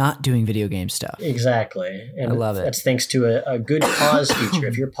you're not doing video game stuff. Exactly. And I love it. That's thanks to a good pause feature.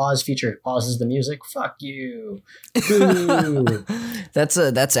 If your pause feature pauses the music, fuck you. Boo. That's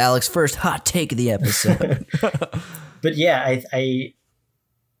Alec's first hot take of the episode. But yeah, I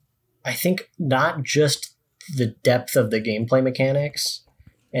think not just the depth of the gameplay mechanics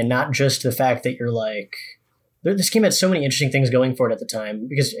and not just the fact that you're this game had so many interesting things going for it at the time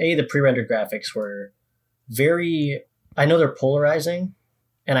because the pre-rendered graphics were I know they're polarizing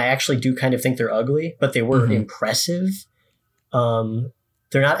and I actually do kind of think they're ugly, but they were impressive. They're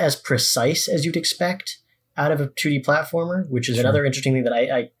not as precise as you'd expect out of a 2D platformer, which is another interesting thing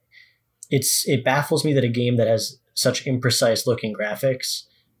that it baffles me that a game that has such imprecise looking graphics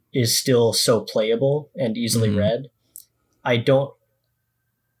is still so playable and easily read. I don't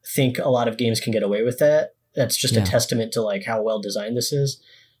think a lot of games can get away with that. That's just a testament to how well designed this is.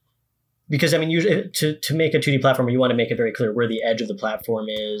 Because usually to make a 2D platformer, you want to make it very clear where the edge of the platform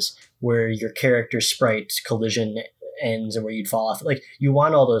is, where your character's sprite collision ends, and where you'd fall off. You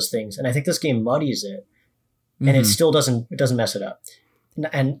want all those things, and I think this game muddies it, and it still doesn't mess it up.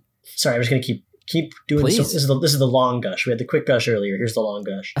 And sorry, I'm just gonna keep doing this. This is the long gush. We had the quick gush earlier. Here's the long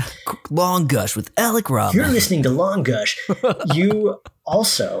gush. Long gush with Alec Robin. You're listening to Long Gush. You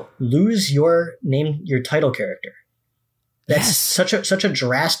also lose your title character. That's such a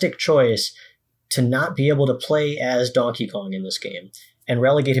drastic choice to not be able to play as Donkey Kong in this game and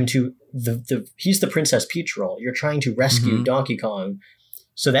relegate him to he's the Princess Peach role. You're trying to rescue Donkey Kong.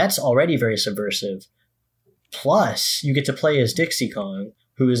 So that's already very subversive. Plus, you get to play as Dixie Kong,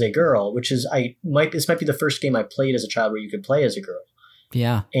 who is a girl, which is this might be the first game I played as a child where you could play as a girl.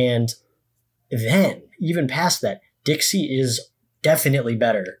 Yeah. And then, even past that, Dixie is definitely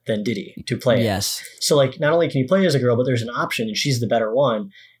better than Diddy to play. Yes. So not only can you play as a girl, but there's an option and she's the better one.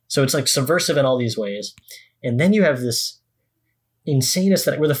 So it's subversive in all these ways. And then you have this insane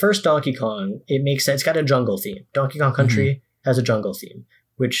aesthetic where the first Donkey Kong, it makes sense. It's got a jungle theme. Donkey Kong Country has a jungle theme,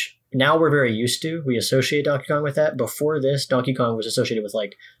 which now we're very used to. We associate Donkey Kong with that. Before this, Donkey Kong was associated with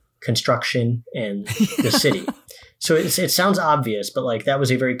construction and the city. So it sounds obvious, but that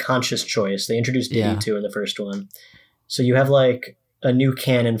was a very conscious choice. They introduced Diddy too in the first one. So you have a new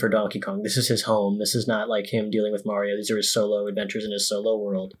canon for Donkey Kong. This is his home. This is not him dealing with Mario. These are his solo adventures in his solo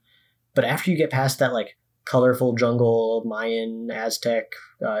world. But after you get past that colorful jungle, Mayan, Aztec,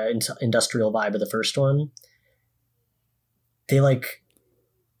 industrial vibe of the first one, they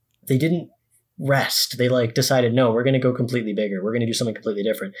didn't rest. They decided, no, we're going to go completely bigger. We're going to do something completely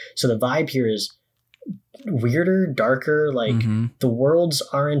different. So the vibe here is weirder, darker. The worlds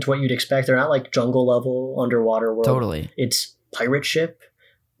aren't what you'd expect. They're not jungle level, underwater world. Totally. It's pirate ship.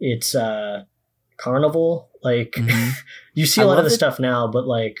 It's carnival. You see a lot of the stuff now, but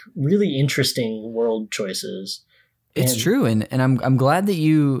really interesting world choices. It's true, and I'm glad that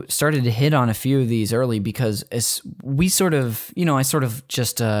you started to hit on a few of these early because as we sort of, I sort of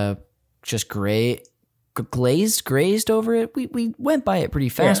just grazed over it. We went by it pretty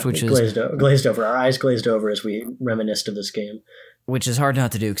fast, which is glazed over. Our eyes glazed over as we reminisced of this game, which is hard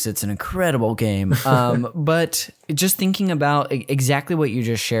not to do because it's an incredible game. But just thinking about exactly what you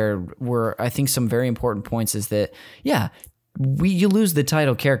just shared were, I think, some very important points. Is that you lose the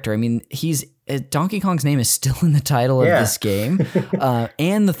title character. I mean, Donkey Kong's name is still in the title of this game.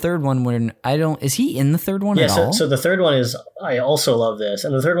 And the third one, is he in the third one at all? So the third one is, I also love this.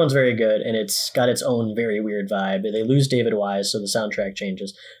 And the third one's very good. And it's got its own very weird vibe. They lose David Wise, so the soundtrack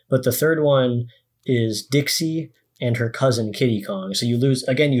changes. But the third one is Dixie and her cousin Kiddy Kong. So you lose,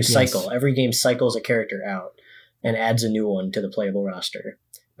 again, you cycle. Yes. Every game cycles a character out and adds a new one to the playable roster.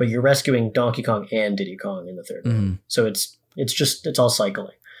 But you're rescuing Donkey Kong and Diddy Kong in the third one. So it's all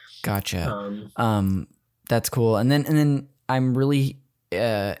cycling. Gotcha. That's cool. And then I'm really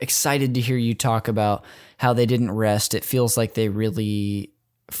excited to hear you talk about how they didn't rest. It feels like they really,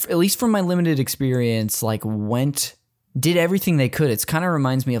 at least from my limited experience, like did everything they could. It's kind of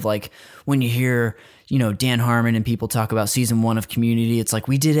reminds me of like when you hear, Dan Harmon and people talk about season 1 of Community. It's like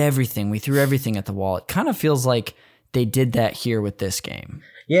we did everything. We threw everything at the wall. It kind of feels like they did that here with this game.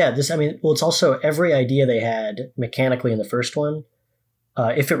 Yeah, it's also every idea they had mechanically in the first one.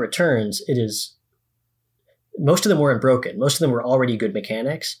 If it returns, most of them weren't broken. Most of them were already good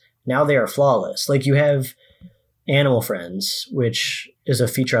mechanics. Now they are flawless. Like you have Animal Friends, which is a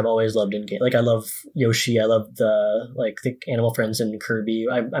feature I've always loved in games. Like I love Yoshi. I love the Animal Friends and Kirby.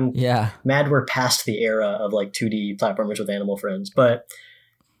 I'm mad we're past the era of like 2D platformers with Animal Friends. But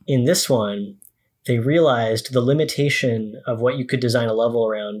in this one, they realized the limitation of what you could design a level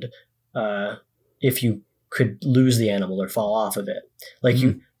around if you could lose the animal or fall off of it.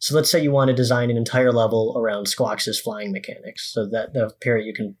 So let's say you want to design an entire level around Squawks' flying mechanics, so that the parrot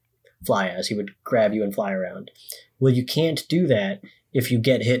you can fly as, he would grab you and fly around. Well, you can't do that if you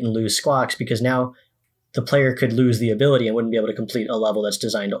get hit and lose Squawks, because now the player could lose the ability and wouldn't be able to complete a level that's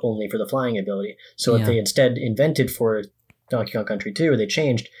designed only for the flying ability. So what they instead invented for Donkey Kong Country 2, or they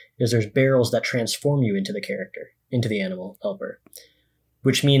changed, is there's barrels that transform you into the character, into the animal helper,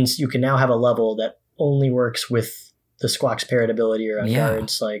 which means you can now have a level that only works with the Squawks parrot ability or on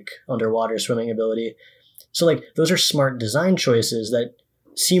guards, like underwater swimming ability. So like those are smart design choices that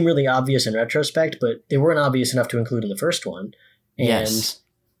seem really obvious in retrospect, but they weren't obvious enough to include in the first one. And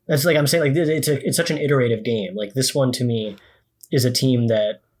that's like I'm saying, like it's such an iterative game. Like this one to me is a team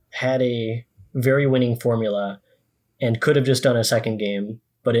that had a very winning formula and could have just done a second game,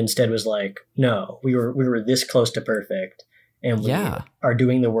 but instead was like, no, we were this close to perfect, and we are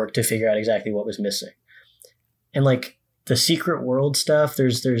doing the work to figure out exactly what was missing. And like the secret world stuff,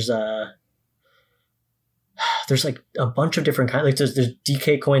 there's like a bunch of different kinds. Like there's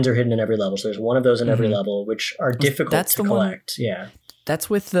DK coins are hidden in every level. So there's one of those in every level, which are difficult to collect. Yeah. That's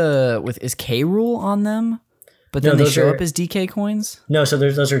with is K Rool on them? But then they show up as DK coins? No, so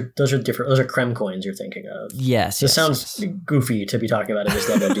those are different. Those are Krem coins you're thinking of. Yes. This sounds goofy to be talking about in this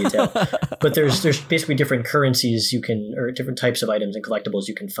level of detail. But there's basically different currencies or different types of items and collectibles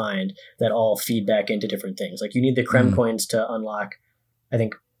you can find that all feed back into different things. Like you need the Krem coins to unlock, I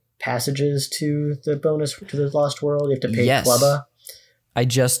think, passages to the Lost World. You have to pay Klubba. I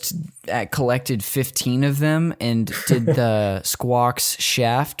just collected 15 of them and did the Squawks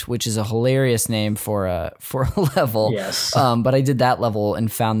Shaft, which is a hilarious name for a level. Yes. But I did that level and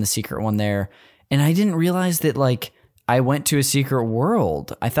found the secret one there. And I didn't realize that like I went to a secret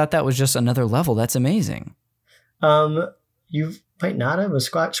world. I thought that was just another level. That's amazing. You might not have.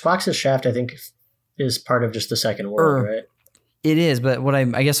 Squawks' Shaft, I think, is part of just the second world, right? It is, but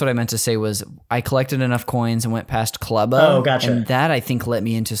I guess what I meant to say was I collected enough coins and went past Klubba. Oh, gotcha. And that, I think, let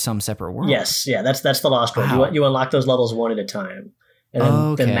me into some separate world. Yes, yeah, that's the Lost World. Wow. You unlock those levels one at a time. And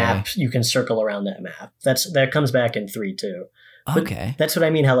then the map, you can circle around that map. That comes back in 3 too. But okay. That's what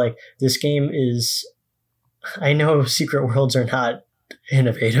I mean, how like this game is... I know secret worlds are not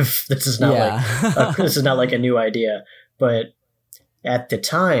innovative. This is not like a new idea. But at the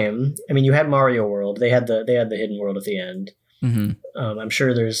time, I mean, you had Mario World. They had the hidden world at the end. Mm-hmm. I'm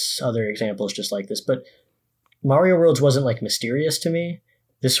sure there's other examples just like this, but Mario Worlds wasn't like mysterious to me.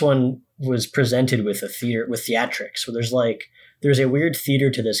 This one was presented with theatrics. So there's a weird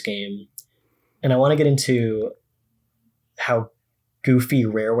theater to this game, and I want to get into how goofy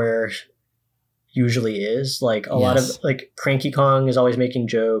Rareware usually is. Like a lot of like Cranky Kong is always making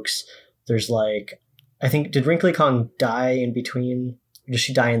jokes. There's like, I think, did Wrinkly Kong die in between? Does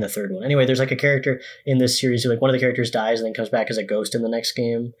she die in the third one? Anyway, there's like a character in this series who like one of the characters dies and then comes back as a ghost in the next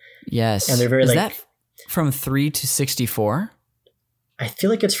game. Yes. And they're very is that from 3 to 64? I feel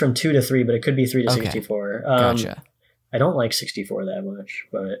like it's from 2 to 3, but it could be 3 to 64. Gotcha. I don't like 64 that much,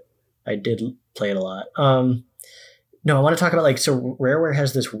 but I did play it a lot. No, I want to talk about so Rareware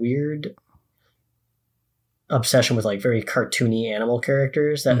has this weird obsession with like very cartoony animal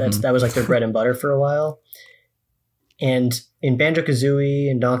characters. That was like their bread and butter for a while. And in Banjo-Kazooie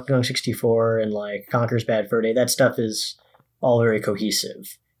and Donkey Kong 64 and like Conker's Bad Fur Day, that stuff is all very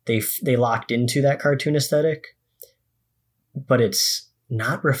cohesive. They locked into that cartoon aesthetic, but it's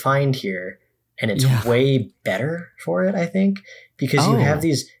not refined here, and it's way better for it, I think, because you have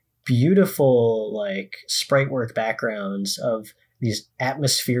these beautiful like sprite work backgrounds of these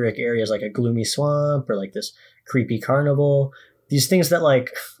atmospheric areas like a gloomy swamp or like this creepy carnival. These things that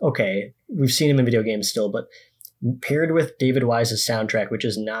like, okay, we've seen them in video games still, but paired with David Wise's soundtrack, which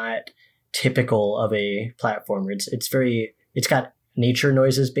is not typical of a platformer. It's got nature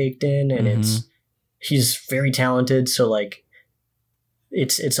noises baked in, and he's very talented. So like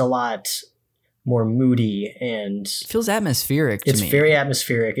it's a lot more moody and it feels atmospheric to me. It's very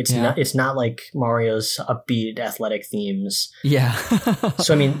atmospheric. It's not like Mario's upbeat athletic themes. Yeah.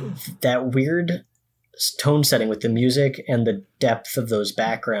 So I mean, that weird tone setting with the music and the depth of those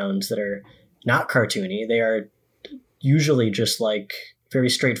backgrounds that are not cartoony. They are usually just like very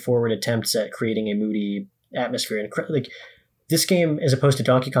straightforward attempts at creating a moody atmosphere. And like this game, as opposed to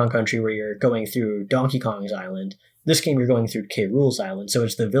Donkey Kong Country, where you're going through Donkey Kong's island, this game you're going through K. Rool's island. So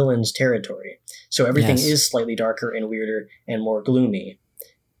it's the villain's territory. So everything is slightly darker and weirder and more gloomy.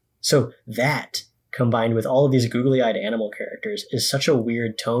 So that, combined with all of these googly-eyed animal characters, is such a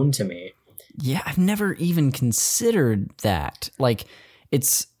weird tone to me. Yeah, I've never even considered that. Like,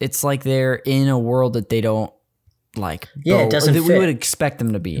 it's like they're in a world that they don't like. Yeah, it doesn't fit. We would expect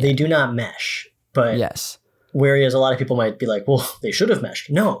them to be in. They do not mesh. But yes. Whereas a lot of people might be like, well, they should have meshed.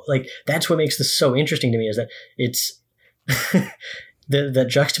 No, like that's what makes this so interesting to me, is that it's the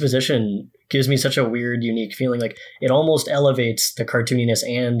juxtaposition gives me such a weird, unique feeling. Like it almost elevates the cartooniness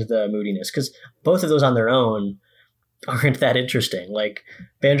and the moodiness, because both of those on their own aren't that interesting. Like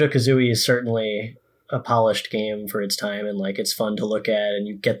Banjo-Kazooie is certainly a polished game for its time, and like it's fun to look at, and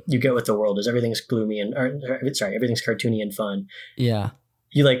you get what the world is. Everything's gloomy everything's cartoony and fun. Yeah.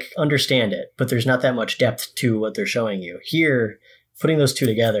 You like understand it, but there's not that much depth to what they're showing you. Here, putting those two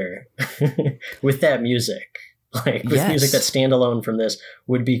together with that music, like with music that's standalone from this,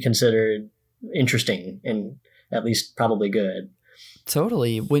 would be considered interesting and at least probably good.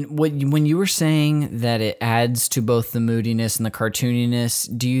 Totally. When you were saying that it adds to both the moodiness and the cartooniness,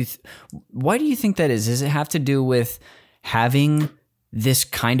 why do you think that is? Does it have to do with having this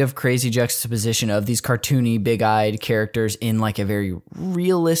kind of crazy juxtaposition of these cartoony, big-eyed characters in like a very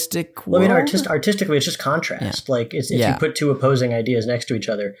realistic world? Well, I mean, artistically, it's just contrast. Yeah. Like, if you put two opposing ideas next to each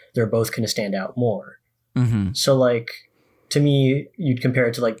other, they're both going to stand out more. Mm-hmm. So, like, to me, you'd compare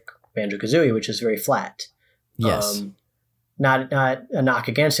it to like Banjo-Kazooie, which is very flat. Yes. Not a knock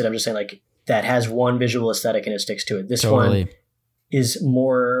against it. I'm just saying, like, that has one visual aesthetic and it sticks to it. This one is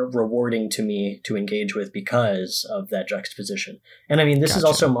more rewarding to me to engage with because of that juxtaposition. And I mean, this is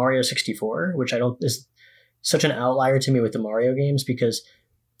also Mario 64, which is such an outlier to me with the Mario games, because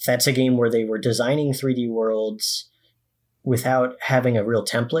that's a game where they were designing 3D worlds without having a real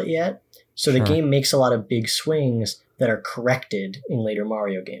template yet. So the game makes a lot of big swings that are corrected in later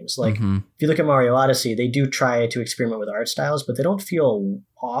Mario games. Like if you look at Mario Odyssey, they do try to experiment with art styles, but they don't feel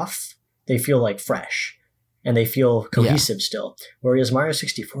off. They feel like fresh. And they feel cohesive still. Whereas Mario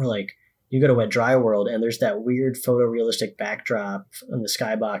 64, like, you go to Wet Dry World and there's that weird photorealistic backdrop on the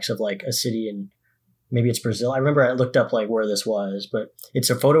skybox of like a city in, maybe it's Brazil. I remember I looked up like where this was, but it's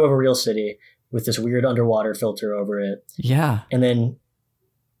a photo of a real city with this weird underwater filter over it. Yeah. And then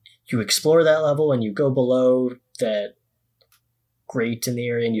you explore that level and you go below that grate in the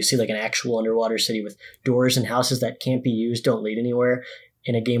area and you see like an actual underwater city with doors and houses that can't be used, don't lead anywhere,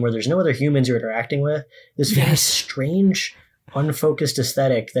 in a game where there's no other humans you're interacting with. This very strange, unfocused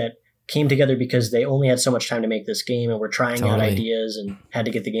aesthetic that came together because they only had so much time to make this game and were trying out ideas and had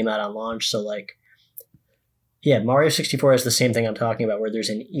to get the game out on launch. So like, yeah, Mario 64 has the same thing I'm talking about, where there's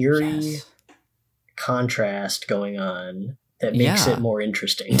an eerie contrast going on that makes it more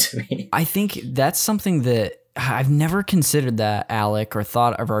interesting to me. I think that's something that I've never considered that, Alec, or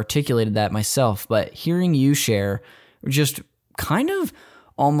thought of articulated that myself, but hearing you share just kind of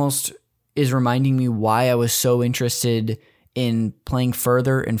almost is reminding me why I was so interested in playing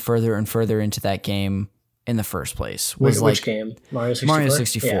further and further and further into that game in the first place. Which game? Mario 64? Mario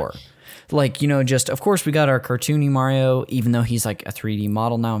 64. Yeah. Like, you know, just, of course, we got our cartoony Mario, even though he's like a 3D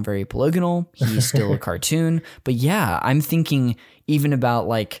model now and very polygonal, he's still a cartoon. But yeah, I'm thinking even about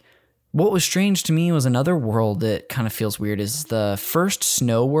like, what was strange to me was another world that kind of feels weird is the first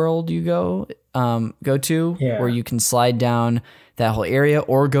snow world you go to, where you can slide down that whole area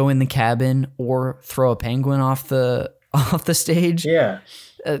or go in the cabin or throw a penguin off the stage. Yeah.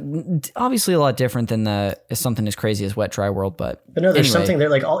 Obviously a lot different than something as crazy as Wet Dry World, but no, there's something there,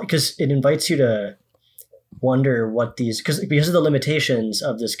 like, because it invites you to wonder what because of the limitations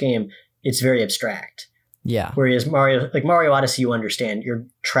of this game, it's very abstract. Yeah. Whereas Mario Odyssey, you understand you're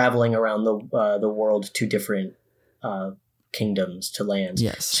traveling around the world to different kingdoms, to lands.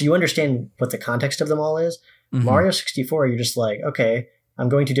 Yes. So you understand what the context of them all is. Mhm. Mario 64, you're just like, okay, I'm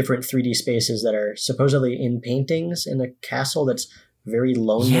going to different 3D spaces that are supposedly in paintings in a castle that's very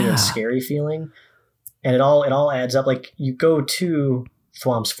lonely Yeah. and scary feeling. And it all adds up. Like, you go to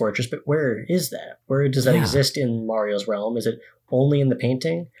Thwomp's Fortress, but where is that? Where does that Yeah. exist in Mario's realm? Is it only in the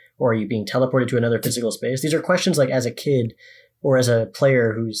painting? Or are you being teleported to another physical space? These are questions like, as a kid or as a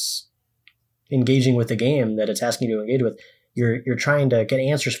player who's engaging with the game that it's asking you to engage with, you're trying to get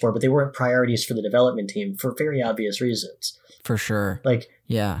answers for, but they weren't priorities for the development team for very obvious reasons. For sure. Like,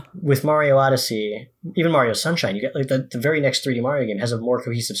 Yeah. with Mario Odyssey, even Mario Sunshine, you get like the very next 3D Mario game has a more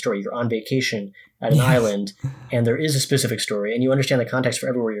cohesive story. You're on vacation at an Yes. island, and there is a specific story, and you understand the context for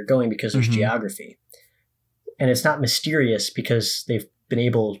everywhere you're going because there's Mhm. geography. And it's not mysterious because they've been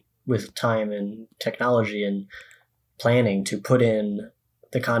able, with time and technology and planning, to put in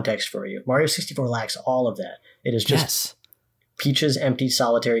the context for you. Mario 64 lacks all of that. It is just Yes. Peach's empty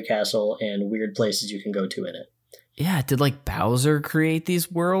solitary castle and weird places you can go to in it. Yeah. Did like Bowser create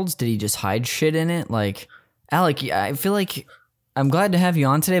these worlds? Did he just hide shit in it? Like, Alec, I feel like I'm glad to have you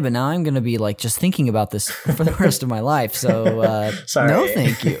on today, but now I'm going to be like just thinking about this for the rest of my life. So, Sorry. no,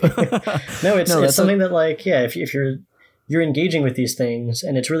 thank you. No, it's that's something that, like, yeah, if you're engaging with these things,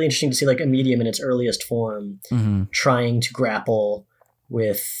 and it's really interesting to see like a medium in its earliest form Mhm. trying to grapple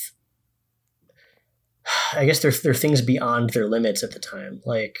with, I guess there are things beyond their limits at the time.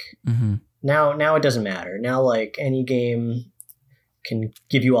 Like, Mhm. now it doesn't matter. Now, like, any game can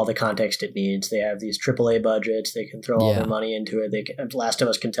give you all the context it needs. They have these AAA budgets. They can throw all Yeah. their money into it. Last of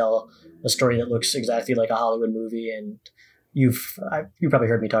Us can tell a story that looks exactly like a Hollywood movie. And you probably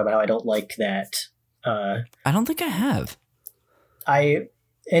heard me talk about how I don't like that. I don't think I have.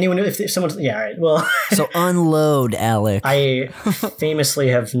 If someone's, yeah, all right. Well, So unload, Alec. I famously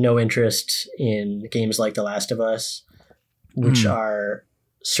have no interest in games like The Last of Us, which are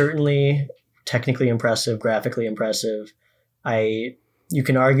certainly technically impressive, graphically impressive. You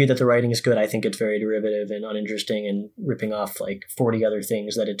can argue that the writing is good. I think it's very derivative and uninteresting and ripping off like 40 other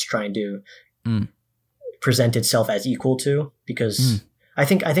things that it's trying to present itself as equal to, because I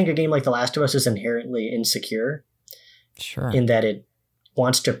think a game like The Last of Us is inherently insecure Sure. in that it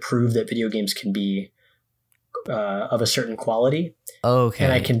wants to prove that video games can be of a certain quality. Okay.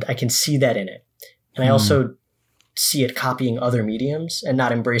 And I can see that in it. And I also see it copying other mediums and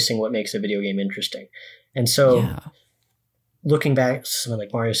not embracing what makes a video game interesting. And so Yeah. looking back to something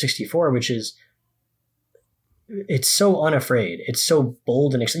like Mario 64, which is, it's so unafraid. It's so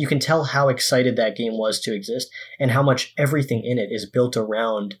bold and you can tell how excited that game was to exist and how much everything in it is built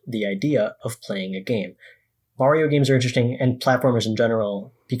around the idea of playing a game. Mario games are interesting, and platformers in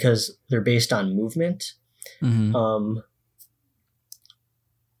general, because they're based on movement. Mhm.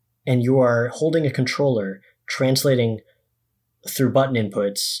 And you are holding a controller, translating through button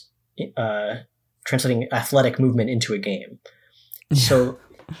inputs, translating athletic movement into a game. So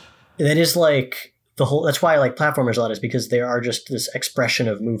that is like the whole, that's why I like platformers a lot, is because they are just this expression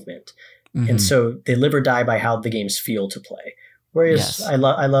of movement. And so they live or die by how the games feel to play. Whereas Yes. I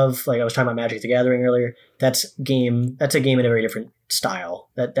love, like I was talking about Magic the Gathering earlier, that's a game in a very different style.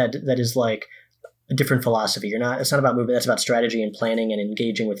 That is like a different philosophy. It's not about movement, that's about strategy and planning and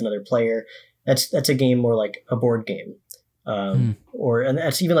engaging with another player. That's a game more like a board game. And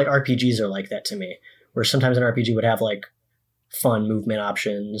that's even like RPGs are like that to me, where sometimes an RPG would have like fun movement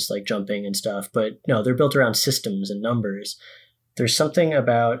options like jumping and stuff, but no, they're built around systems and numbers. There's something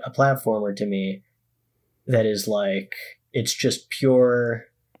about a platformer to me that is like, it's just pure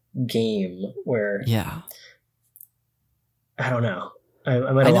game where Yeah. I don't know. I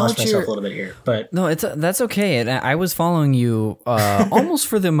might have lost myself a little bit here, but No, that's okay. And I was following you almost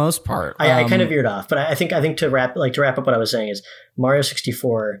for the most part. I kind of veered off. But I think to wrap up what I was saying is Mario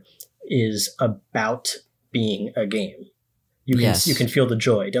 64 is about being a game. You can feel the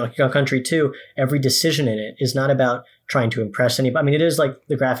joy. Donkey Kong Country 2, every decision in it is not about trying to impress anybody. I mean, it is like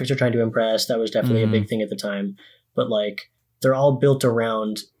the graphics are trying to impress. That was definitely a big thing at the time. But like, they're all built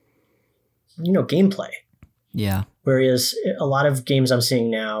around, gameplay. Yeah. Whereas a lot of games I'm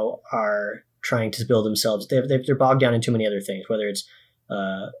seeing now are trying to build themselves. They're bogged down in too many other things, whether it's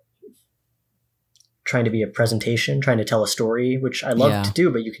trying to be a presentation, trying to tell a story, which I love to do,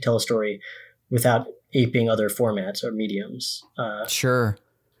 but you can tell a story without aping other formats or mediums. Sure.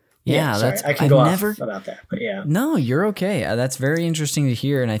 Yeah, sorry, that's. I can go off about that, but yeah. No, you're okay. That's very interesting to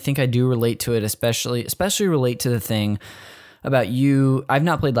hear, and I think I do relate to it, especially relate to the thing about you. I've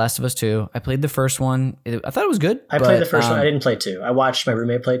not played Last of Us 2. I played the first one. I thought it was good. I played the first one. I didn't play 2. I watched my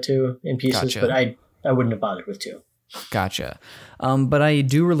roommate play 2 in pieces, Gotcha. but I wouldn't have bothered with 2. Gotcha. But I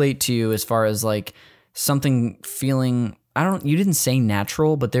do relate to you as far as like something feeling, you didn't say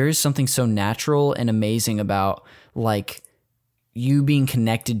natural, but there is something so natural and amazing about like you being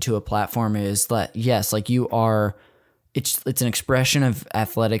connected to a platform is that, yes, like you are, it's an expression of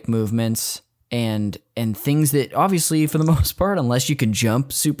athletic movements and things that obviously for the most part, unless you can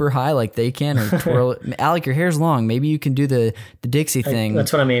jump super high like they can or twirl it. Alec, your hair's long. Maybe you can do the Dixie thing.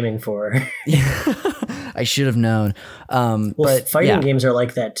 That's what I'm aiming for. I should have known. But fighting games are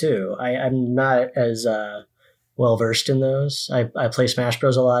like that too. I'm not as well versed in those. I play Smash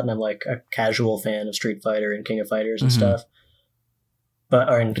Bros a lot, and I'm like a casual fan of Street Fighter and King of Fighters and stuff.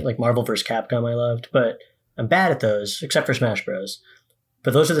 Or like Marvel vs. Capcom, I loved. But I'm bad at those, except for Smash Bros.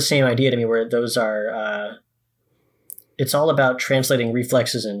 But those are the same idea to me, where those are. It's all about translating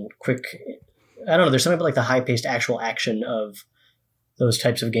reflexes and quick. I don't know. There's something about like the high-paced actual action of those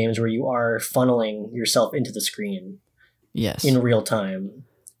types of games where you are funneling yourself into the screen. Yes. In real time.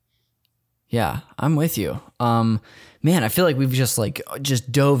 Yeah, I'm with you. Man, I feel like we've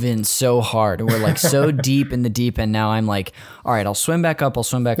just dove in so hard. We're like so deep in the deep end now. I'm like, all right, I'll swim back up.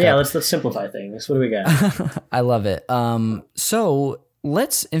 Yeah, let's simplify things. What do we got? I love it. So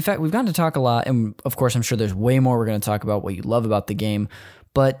in fact, we've gotten to talk a lot, and of course, I'm sure there's way more we're going to talk about what you love about the game.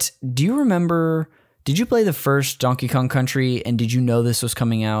 But do you remember, did you play the first Donkey Kong Country, and did you know this was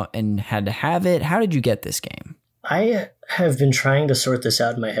coming out and had to have it? How did you get this game? I have been trying to sort this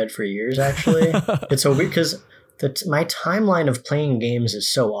out in my head for years, actually. It's so weird because my timeline of playing games is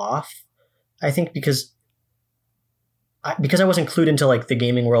so off. I think because I wasn't clued into like the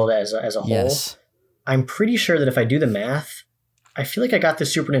gaming world as a whole. Yes. I'm pretty sure that if I do the math, I feel like I got the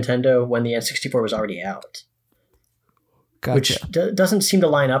Super Nintendo when the N64 was already out. Gotcha. Which doesn't seem to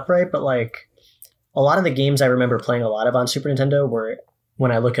line up right, but like a lot of the games I remember playing a lot of on Super Nintendo were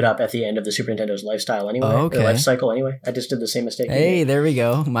when I look it up at the end of the Super Nintendo's lifestyle anyway, or life cycle anyway. I just did the same mistake. Hey, there we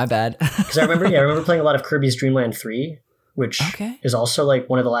go. My bad. Because I remember playing a lot of Kirby's Dream Land 3, which is also like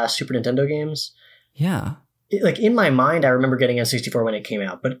one of the last Super Nintendo games. Yeah. Like in my mind, I remember getting N64 when it came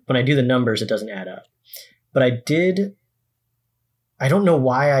out, but when I do the numbers, it doesn't add up. But I don't know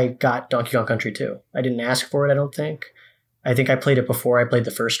why I got Donkey Kong Country 2. I didn't ask for it, I don't think. I think I played it before I played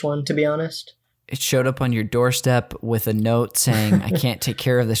the first one, to be honest. It showed up on your doorstep with a note saying, I can't take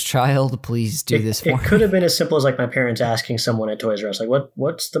care of this child. Please do this for me. It could have been as simple as like my parents asking someone at Toys R Us, like,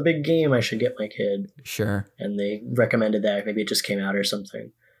 what's the big game I should get my kid? Sure. And they recommended that. Maybe it just came out or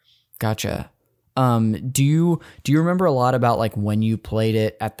something. Gotcha. Do you remember a lot about like when you played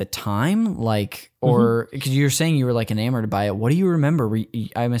it at the time? Like, or because you're saying you were like enamored by it. What do you remember?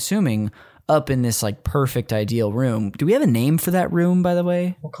 I'm assuming up in this like perfect ideal room. Do we have a name for that room, by the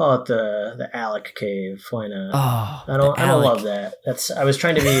way? We'll call it the Alec Cave. Why not? Oh, I don't love that. I was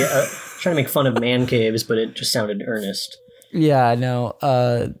trying to make fun of man caves, but it just sounded earnest. Yeah, no.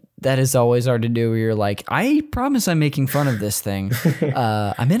 That is always hard to do where you're like, I promise I'm making fun of this thing.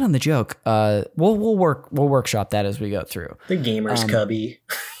 I'm in on the joke. We'll workshop that as we go through. The gamer's cubby.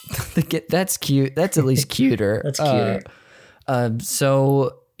 That's cute. That's at least cuter. That's cuter.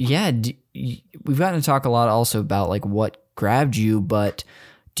 So yeah, we've gotten to talk a lot also about like what grabbed you, but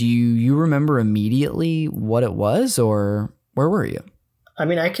do you remember immediately what it was, or where were you? I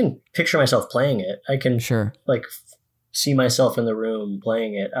mean, I can picture myself playing it. I can like see myself in the room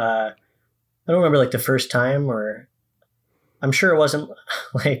playing it. I don't remember like the first time, or I'm sure it wasn't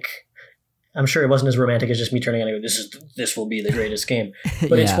as romantic as just me turning on and go, this will be the greatest game.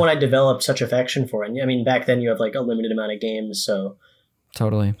 But it's one I developed such affection for. And I mean, back then you have like a limited amount of games. So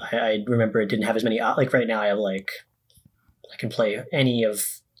totally. I remember it didn't have as many, like right now I have like, I can play any of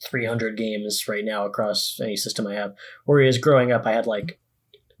 300 games right now across any system I have. Whereas growing up, I had like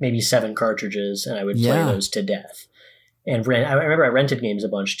maybe 7 cartridges and I would play those to death. And I remember I rented games a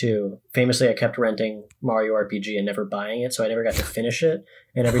bunch too. Famously, I kept renting Mario RPG and never buying it, so I never got to finish it.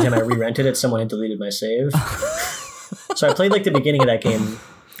 And every time I re-rented it, someone had deleted my save. So I played like the beginning of that game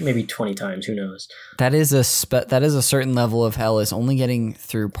maybe 20 times. Who knows? That is a certain level of hell, is only getting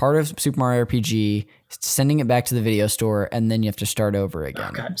through part of Super Mario RPG, sending it back to the video store, and then you have to start over again.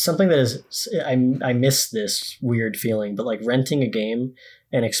 Oh God, something that is I miss this weird feeling, but like renting a game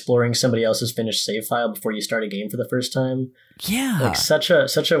and exploring somebody else's finished save file before you start a game for the first time. Yeah. Like such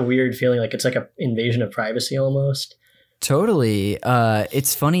a weird feeling. Like it's like an invasion of privacy almost. Totally.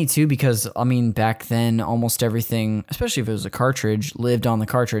 It's funny too, because I mean, back then almost everything, especially if it was a cartridge, lived on the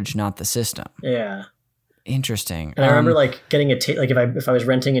cartridge, not the system. Yeah. Interesting. And I remember like getting like if I was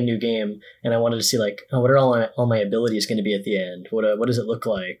renting a new game and I wanted to see like, what are all my abilities going to be at the end? What does it look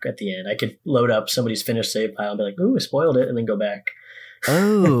like at the end? I could load up somebody's finished save file and be like, ooh, I spoiled it, and then go back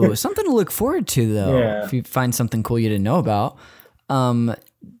Oh, something to look forward to, though. Yeah. If you find something cool you didn't know about.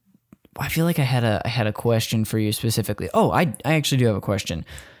 I feel like I had a question for you specifically. Oh, I actually do have a question.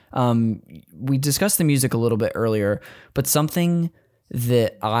 We discussed the music a little bit earlier, but something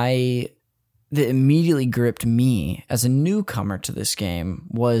that immediately gripped me as a newcomer to this game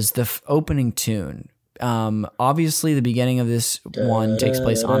was the opening tune. Obviously, the beginning of this one takes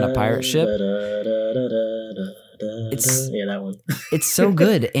place on a pirate ship. Yeah, that one. It's so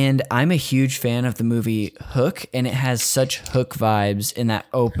good, and I'm a huge fan of the movie Hook, and it has such Hook vibes in that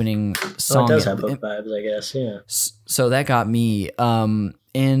opening song. Oh, it does have Hook vibes, I guess. Yeah. So that got me. And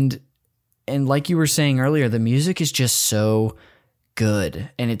like you were saying earlier, the music is just so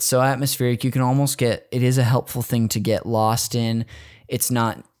good, and it's so atmospheric. You can almost get. It is a helpful thing to get lost in. It's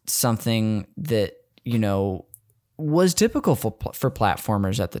not something that was typical for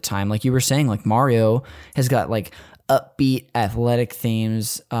platformers at the time. Like you were saying, like Mario has got like upbeat athletic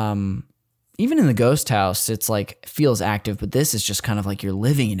themes. Even in the Ghost House, it's like feels active, but this is just kind of like you're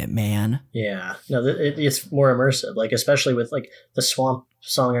living in it, man. Yeah, no, it's more immersive. Like especially with like the Swamp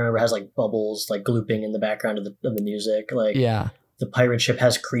song, I remember has like bubbles like glooping in the background of the music. Like yeah, the pirate ship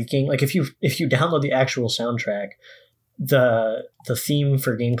has creaking. Like if you download the actual soundtrack, the theme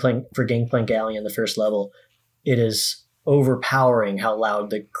for Gangplank Galley in the first level, it is overpowering how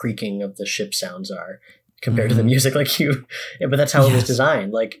loud the creaking of the ship sounds are compared to the music. But that's how it was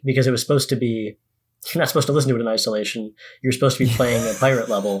designed. Like, because it was supposed to be, you're not supposed to listen to it in isolation. You're supposed to be playing a pirate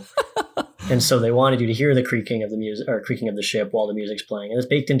level. And so they wanted you to hear the creaking of the music or creaking of the ship while the music's playing. And it's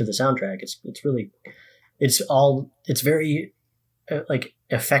baked into the soundtrack. It's very like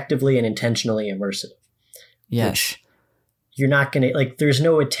effectively and intentionally immersive. Yes. You're not going to like, there's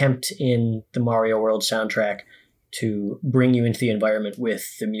no attempt in the Mario World soundtrack to bring you into the environment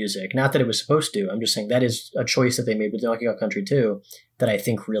with the music. Not that it was supposed to. I'm just saying that is a choice that they made with Donkey Kong Country 2 that I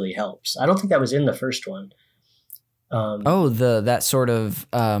think really helps. I don't think that was in the first one. That sort of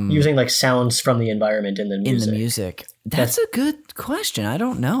using like sounds from the environment in the music. That's a good question. I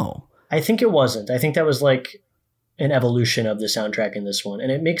don't know. I think it wasn't. I think that was like an evolution of the soundtrack in this one,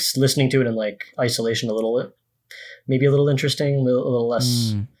 and it makes listening to it in like isolation maybe a little interesting, a little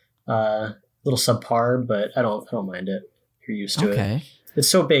less, little subpar, but I don't mind it. You're used to it. It's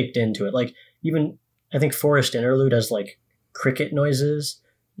so baked into it. Like even I think Forest Interlude has like cricket noises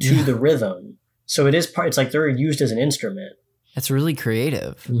to the rhythm. So it's like they're used as an instrument. That's really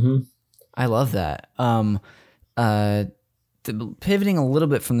creative. Mm-hmm. I love that. Pivoting a little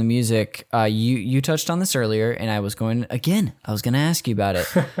bit from the music, you touched on this earlier, and I was going to ask you about it.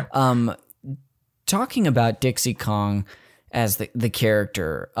 Talking about Dixie Kong as the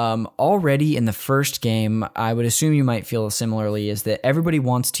character, already in the first game, I would assume you might feel similarly, is that everybody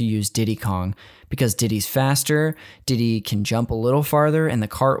wants to use Diddy Kong because Diddy's faster, Diddy can jump a little farther, and the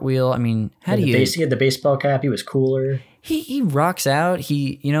cartwheel, I mean, he had the baseball cap, he was cooler. He rocks out.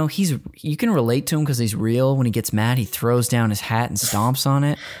 You can relate to him because he's real. When he gets mad, he throws down his hat and stomps on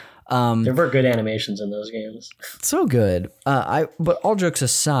it. There were good animations in those games. So good. But all jokes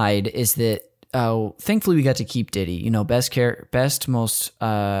aside, is that thankfully we got to keep Diddy. Best, most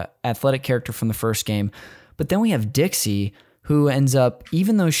athletic character from the first game. But then we have Dixie, who ends up,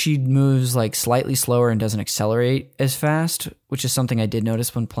 even though she moves like slightly slower and doesn't accelerate as fast, which is something I did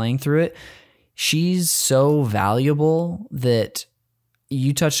notice when playing through it, she's so valuable that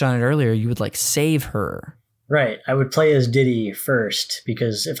you touched on it earlier. You would like save her. Right. I would play as Diddy first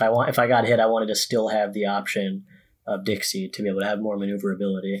because if I got hit, I wanted to still have the option of Dixie to be able to have more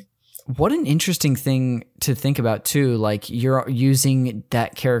maneuverability. What an interesting thing to think about too. Like you're using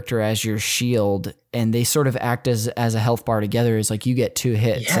that character as your shield, and they sort of act as a health bar together. Is like you get 2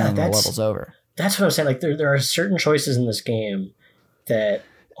 hits and then the level's over. That's what I'm saying. Like there are certain choices in this game that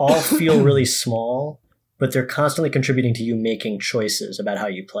all feel really small, but they're constantly contributing to you making choices about how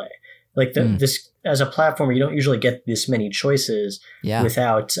you play. Like this as a platformer, you don't usually get this many choices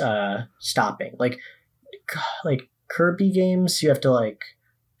without stopping. Like Kirby games, you have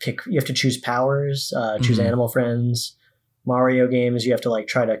to choose powers, choose animal friends. Mario games, you have to like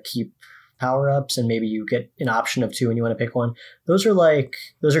try to keep power-ups, and maybe you get an option of 2 and you want to pick one. Those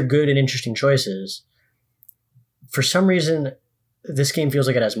are good and interesting choices. For some reason, this game feels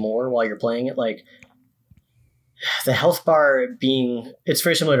like it has more while you're playing it. Like the health bar it's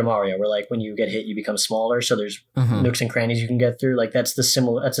very similar to Mario, where like when you get hit, you become smaller. So there's nooks and crannies you can get through. Like that's a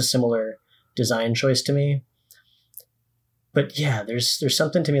similar design choice to me. But yeah, there's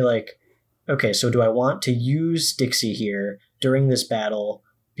something to me like, okay, so do I want to use Dixie here during this battle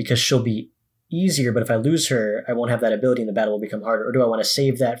because she'll be easier, but if I lose her, I won't have that ability and the battle will become harder? Or do I want to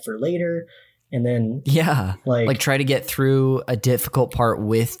save that for later and then Yeah. like Try to get through a difficult part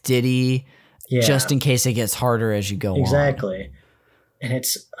with Diddy just in case it gets harder as you go on. Exactly. And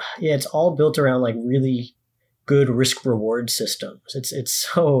it's all built around like really good risk reward systems. It's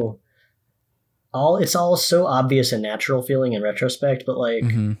all so obvious and natural feeling in retrospect, but like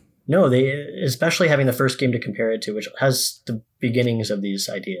no, they, especially having the first game to compare it to, which has the beginnings of these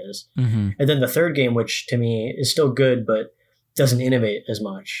ideas. And then the third game, which to me is still good, but doesn't innovate as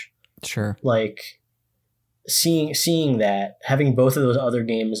much. Sure. Like seeing that, having both of those other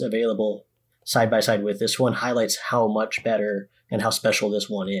games available side by side with this one highlights how much better and how special this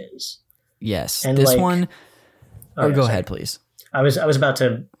one is. Yes. And this like, one, go ahead, please. I was about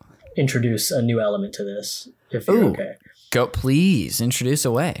to introduce a new element to this, if you're okay. Go, please, introduce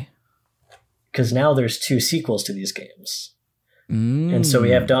away. Because now there's 2 sequels to these games. And so we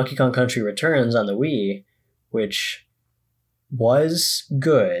have Donkey Kong Country Returns on the Wii, which was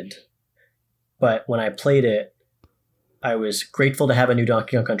good, but when I played it, I was grateful to have a new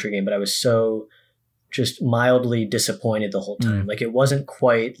Donkey Kong Country game, but I was so just mildly disappointed the whole time. Like it wasn't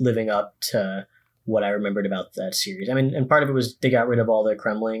quite living up to what I remembered about that series. I mean, and part of it was they got rid of all the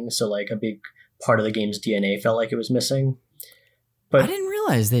Kremlings, so like a big part of the game's DNA felt like it was missing. But I didn't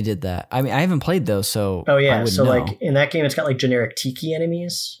realize they did that. I mean, I haven't played those, so oh yeah, I so know. like in that game, it's got like generic Tiki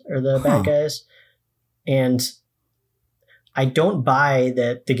enemies or the bad guys, and I don't buy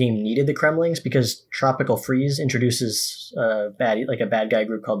that the game needed the Kremlings because Tropical Freeze introduces a bad guy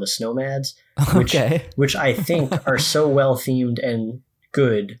group called the Snowmads, which I think are so well themed and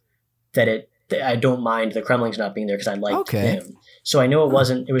good that I don't mind the Kremlings not being there because I liked them. So I know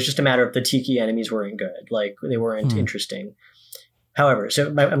it was just a matter of the Tiki enemies weren't good, like they weren't interesting. However,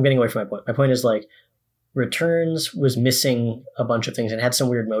 I'm getting away from my point. My point is like Returns was missing a bunch of things and had some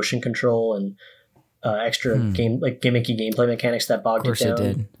weird motion control and extra gimmicky gameplay mechanics that bogged it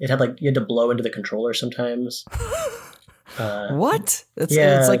down. It had like you had to blow into the controller sometimes. What?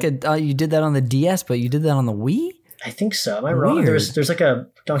 It's like you did that on the DS, but you did that on the Wii? I think so. Am I wrong? There's like a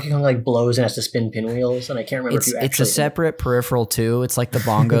Donkey Kong like blows and has to spin pinwheels, and I can't remember if you actually. It's a separate peripheral too. It's like the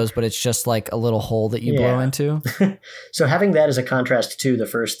bongos, but it's just like a little hole that you blow into. So having that as a contrast to the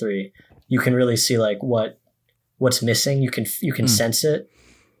first 3, you can really see like what's missing. You can sense it,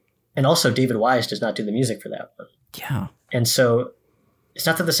 and also David Wise does not do the music for that one. Yeah, and so it's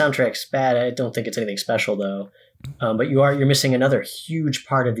not that the soundtrack's bad. I don't think it's anything special though. But you're missing another huge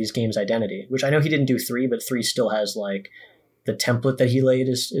part of these games' identity, which I know he didn't do 3, but 3 still has like the template that he laid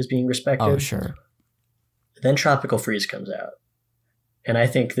is being respected. Oh, sure. Then Tropical Freeze comes out. And I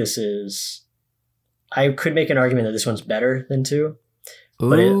think I could make an argument that this one's better than 2,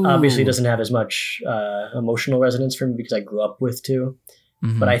 but it obviously doesn't have as much emotional resonance for me because I grew up with 2.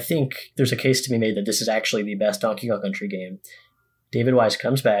 But I think there's a case to be made that this is actually the best Donkey Kong Country game. David Wise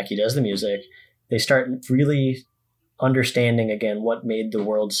comes back, he does the music, they start really understanding again what made the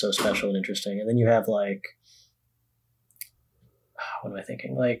world so special and interesting. And then you have like, what am I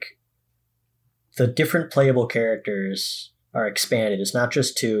thinking? Like the different playable characters are expanded. It's not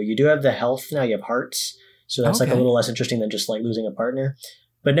just 2. You do have the health now, you have hearts. So that's like a little less interesting than just like losing a partner.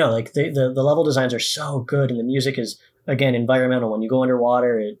 But no, like the level designs are so good and the music is, again, environmental. When you go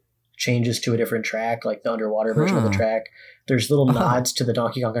underwater, it changes to a different track, like the underwater version of the track. There's little nods to the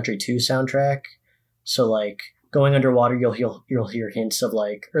Donkey Kong Country 2 soundtrack. So like going underwater, you'll hear hints of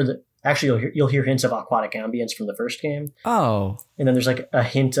like, you'll hear hints of aquatic ambience from the first game. Oh, and then there's like a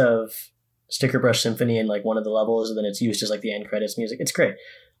hint of Sticker Brush Symphony in like one of the levels, and then it's used as like the end credits music. It's great.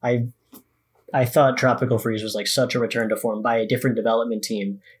 I thought Tropical Freeze was like such a return to form by a different development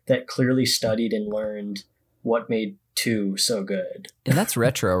team that clearly studied and learned what made 2 so good. And that's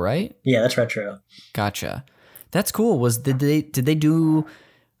retro, right? Yeah, that's retro. Gotcha. That's cool. Did they do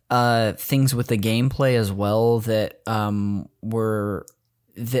things with the gameplay as well that were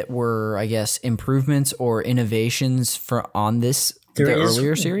I guess improvements or innovations on the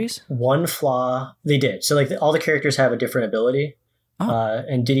earlier series? One flaw they did. So like all the characters have a different ability.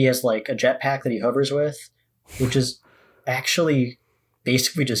 And Diddy has like a jetpack that he hovers with, which is actually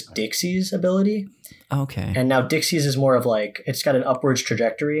basically just Dixie's ability. Okay. And now Dixie's is more of like, it's got an upwards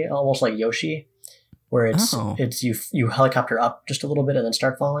trajectory, almost like Yoshi, where it's you helicopter up just a little bit and then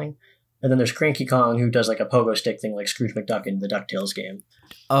start falling. And then there's Cranky Kong, who does like a pogo stick thing like Scrooge McDuck in the DuckTales game.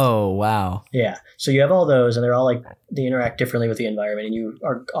 Oh, wow. Yeah. So you have all those, and they're all like, they interact differently with the environment, and you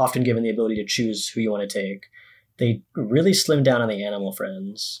are often given the ability to choose who you want to take. They really slimmed down on the animal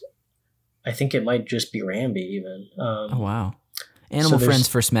friends. I think it might just be Rambi even. Oh, wow. Animal friends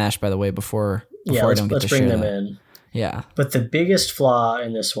for Smash, by the way, before I don't get let's the bring shit them out. in. Yeah. But the biggest flaw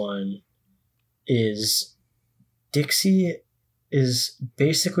in this one is Dixie is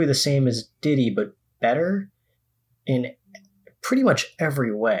basically the same as Diddy, but better in pretty much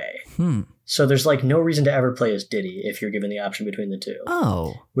every way. So there's like no reason to ever play as Diddy if you're given the option between the two.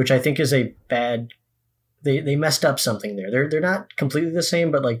 Oh. Which I think is a bad... They messed up something there. They're not completely the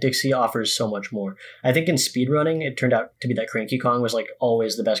same, but like Dixie offers so much more. I think in speedrunning, it turned out to be that Cranky Kong was like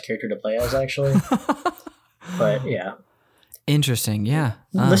always the best character to play as, actually. But yeah. Interesting, yeah.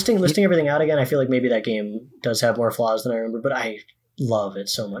 Listing everything out again, I feel like maybe that game does have more flaws than I remember, but I love it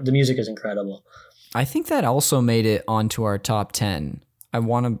so much. The music is incredible. I think that also made it onto our top 10. I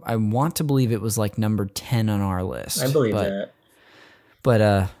want to believe it was like number 10 on our list. I believe that.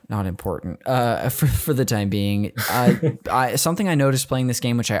 But not important for the time being. Something I noticed playing this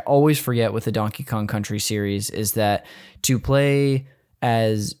game, which I always forget with the Donkey Kong Country series, is that to play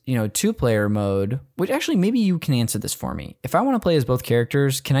as, 2-player mode, which actually maybe you can answer this for me. If I want to play as both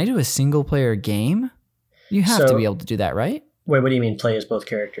characters, can I do a single player game? You have to be able to do that, right? Wait, what do you mean play as both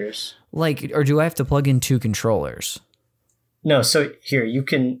characters? Like, or do I have to plug in 2 controllers? No, so here, you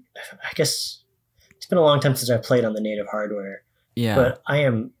can, I guess, it's been a long time since I've played on the native hardware. Yeah. But I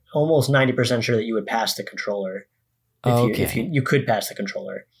am almost 90% sure that you would pass the controller. If you could pass the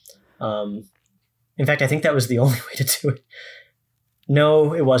controller. In fact, I think that was the only way to do it.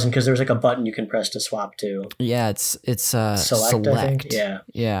 No, it wasn't, because there was like a button you can press to swap to. Yeah, it's select, I think.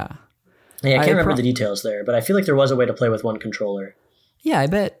 Yeah. I can't remember the details there, but I feel like there was a way to play with one controller. Yeah, I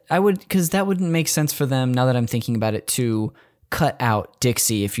bet I would, because that wouldn't make sense for them, now that I'm thinking about it, to cut out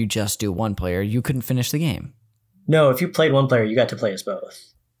Dixie if you just do one player. You couldn't finish the game. No, if you played one player, you got to play as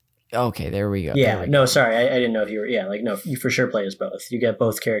both. Okay, there we go. Yeah, no, sorry, I didn't know if you were... Yeah, like, no, you for sure play as both. You get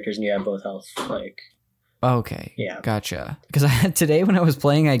both characters and you have both health, like... Okay, yeah, gotcha. Because today when I was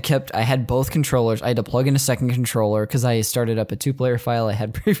playing, I had both controllers. I had to plug in a second controller because I started up a 2-player file I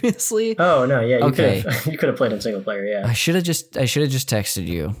had previously. Oh no, yeah, you could have played in single player. Yeah, I should have just texted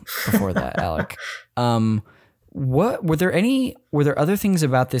you before that, Alec. What were there other things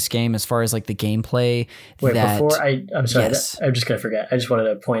about this game as far as like the gameplay? I'm sorry, yes. I'm just gonna forget. I just wanted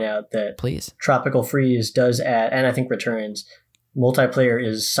to point out that please, Tropical Freeze does add, and I think Returns, multiplayer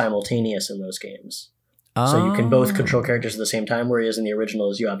is simultaneous in those games. So you can both control characters at the same time, whereas in the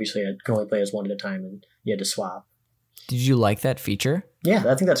originals, you obviously could only play as one at a time, and you had to swap. Did you like that feature? Yeah,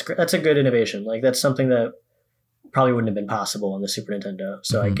 I think that's great. That's a good innovation. Like, that's something that probably wouldn't have been possible on the Super Nintendo.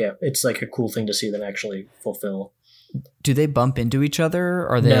 So I get it's like a cool thing to see them actually fulfill. Do they bump into each other,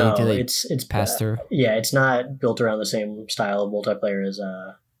 or it's pass through? Yeah, it's not built around the same style of multiplayer as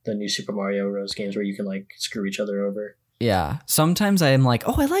the new Super Mario Bros. Games where you can like screw each other over. Yeah. Sometimes I am like,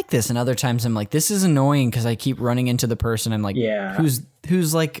 oh, I like this. And other times I'm like, this is annoying because I keep running into the person. I'm like,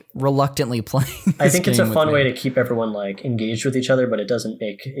 who's like reluctantly playing this I think it's a fun me. way to keep everyone like engaged with each other, but it doesn't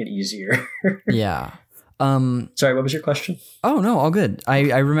make it easier. Yeah. Sorry, what was your question? Oh, no, all good.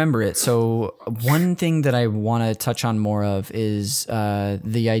 I remember it. So one thing that I want to touch on more of is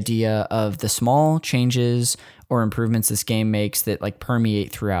the idea of the small changes or improvements this game makes that like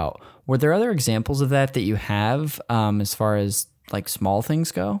permeate throughout. Were there other examples of that you have as far as like small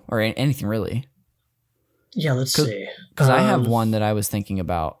things go, or anything really? Yeah, let's see. Because I have one that I was thinking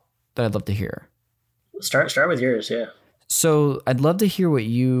about that I'd love to hear. Start with yours, yeah. So I'd love to hear what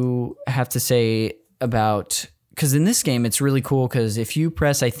you have to say about, because in this game it's really cool because if you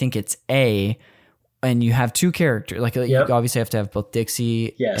press, I think it's A, and you have 2 characters, like you obviously have to have both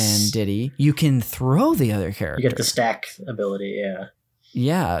Dixie and Diddy, you can throw the other character. You get the stack ability, yeah.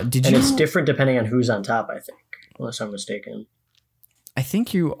 Yeah. It's different depending on who's on top, I think, unless I'm mistaken. I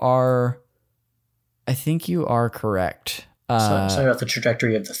think you are correct. Something about the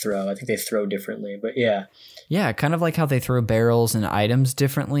trajectory of the throw. I think they throw differently, but yeah. Yeah, kind of like how they throw barrels and items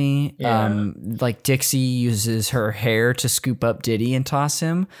differently. Yeah. Like Dixie uses her hair to scoop up Diddy and toss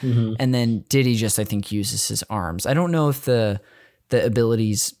him. Mm-hmm. And then Diddy just, I think, uses his arms. I don't know if the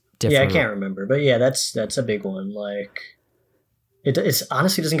abilities differ. Yeah, I can't remember. But yeah, that's a big one. Like, it's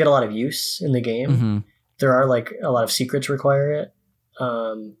honestly doesn't get a lot of use in the game. Mm-hmm. There are like a lot of secrets require it.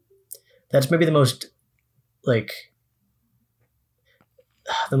 That's maybe the most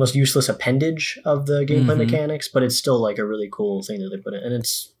useless appendage of the gameplay mechanics, but it's still like a really cool thing that they put in, and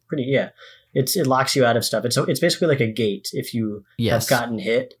it's pretty. Yeah, it locks you out of stuff. It's basically like a gate. If you have gotten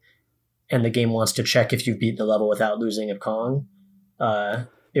hit, and the game wants to check if you've beaten the level without losing a Kong,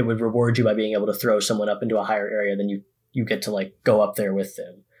 it would reward you by being able to throw someone up into a higher area than you get to like go up there with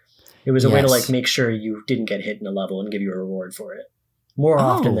them. It was a way to like make sure you didn't get hit in a level and give you a reward for it. More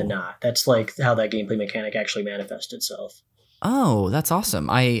often than not, that's like how that gameplay mechanic actually manifests itself. Oh, that's awesome.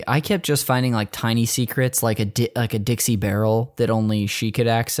 I kept just finding like tiny secrets, like like a Dixie barrel that only she could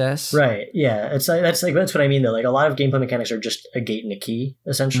access. Right. Yeah. It's like that's what I mean though. Like a lot of gameplay mechanics are just a gate and a key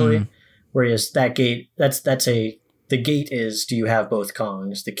essentially. Whereas that gate, the gate is, do you have both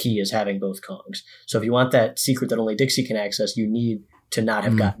Kongs? The key is having both Kongs. So if you want that secret that only Dixie can access, you need to not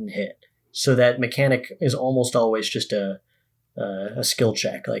have gotten hit. So that mechanic is almost always just a skill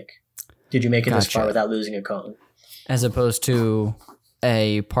check. Like, did you make it this far without losing a Kong? As opposed to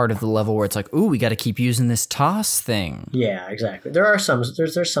a part of the level where it's like, ooh, we got to keep using this toss thing. Yeah, exactly. There's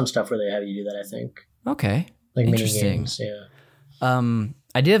some stuff where they have you do that, I think. Okay. Like mini games, yeah.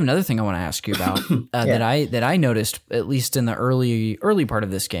 I did have another thing I want to ask you about that I noticed, at least in the early part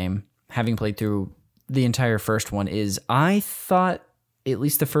of this game, having played through the entire first one, is I thought at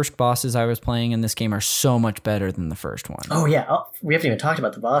least the first bosses I was playing in this game are so much better than the first one. Oh yeah, we haven't even talked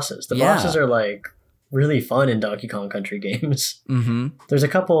about the bosses. The bosses are like really fun in Donkey Kong Country games. Mm-hmm. There's a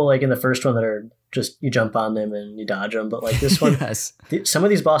couple like in the first one that are just you jump on them and you dodge them, but like this one, some of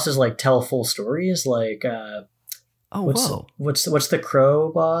these bosses like tell full stories. Like, what's the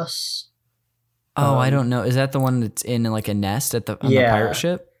crow boss? Oh, I don't know. Is that the one that's in like a nest on the pirate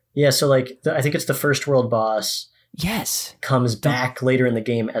ship? Yeah. So like, I think it's the first world boss. Yes. Comes back later in the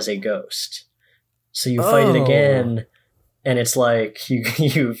game as a ghost. So you fight it again, and it's like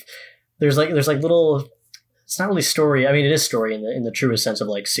there's like little. It's not really story. I mean, it is story in the truest sense of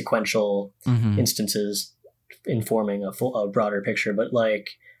like sequential instances informing a broader picture. But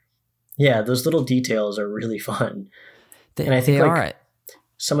like, yeah, those little details are really fun. And I think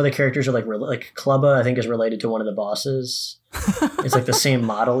some of the characters are like Clubba, I think, is related to one of the bosses. It's like the same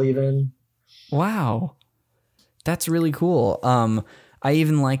model even. Wow. That's really cool. I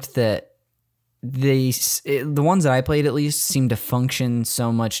even liked that the ones that I played at least seemed to function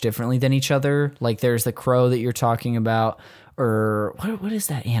so much differently than each other. Like there's the crow that you're talking about, or what is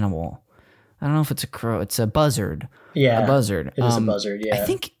that animal? I don't know if it's a crow. It's a buzzard. Yeah, a buzzard. It is a buzzard. Yeah,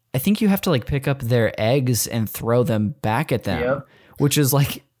 I think you have to like pick up their eggs and throw them back at them, which is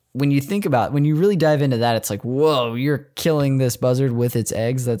like. When you think about, when you really dive into that, it's like, whoa, you're killing this buzzard with its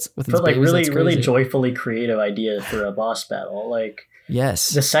eggs. That's with its babies. Really, really joyfully creative idea for a boss battle. Like, yes,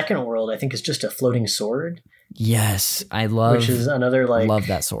 the second world, I think, is just a floating sword. Yes, which is another like love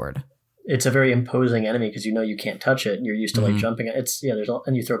that sword. It's a very imposing enemy because you can't touch it. And you're used to like jumping at it.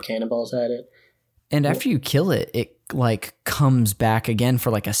 And you throw cannonballs at it. And after you kill it, it like comes back again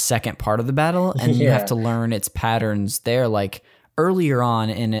for like a second part of the battle, and you have to learn its patterns there, like. Earlier on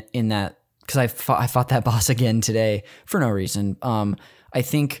in that, because I fought that boss again today for no reason. I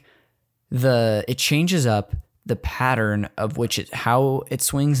think it changes up the pattern of how it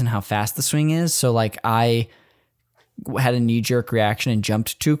swings and how fast the swing is. So like I had a knee-jerk reaction and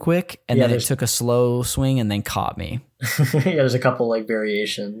jumped too quick, and then it took a slow swing and then caught me. There's a couple like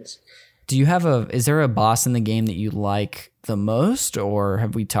variations. Is there a boss in the game that you like the most, or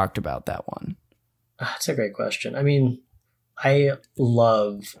have we talked about that one? That's a great question. I mean, I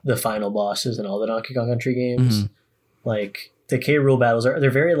love the final bosses in all the Donkey Kong Country games. Like the K. Rool battles they're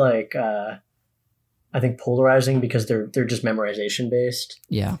very like I think polarizing because they're just memorization based.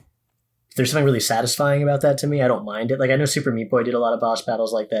 Yeah. There's something really satisfying about that to me. I don't mind it. Like I know Super Meat Boy did a lot of boss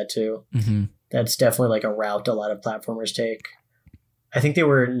battles like that too. That's definitely like a route a lot of platformers take. I think they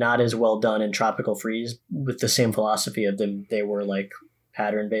were not as well done in Tropical Freeze with the same philosophy of them. They were like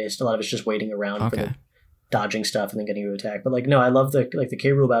pattern based. A lot of it's just waiting around for the dodging stuff and then getting you to attack. But like, no, I love the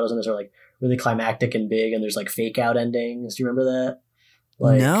K. Rool battles, and those are like really climactic and big, and there's like fake out endings. Do you remember that?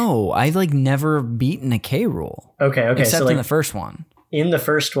 Like, no, I like never beaten a K. Rool. Okay. Except so, like, in the first one. In the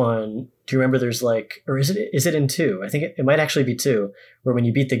first one, do you remember there's like, or is it in 2? I think it might actually be 2, where when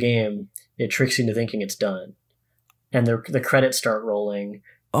you beat the game, it tricks you into thinking it's done. And the credits start rolling.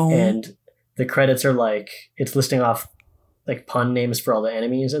 Oh. And the credits are like, it's listing off like pun names for all the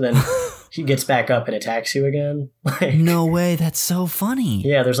enemies, and then he gets back up and attacks you again. Like, no way, that's so funny.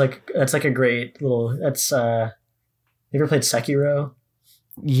 Yeah, that's like a great little. You ever played Sekiro?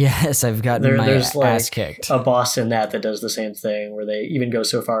 Yes, I've gotten there's ass kicked. A boss in that does the same thing, where they even go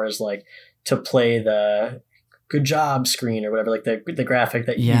so far as like to play the "good job" screen or whatever, like the graphic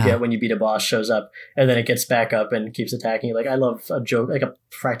that you get when you beat a boss shows up, and then it gets back up and keeps attacking you. Like I love a joke, like a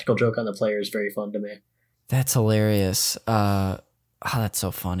practical joke on the player is very fun to me. That's hilarious. That's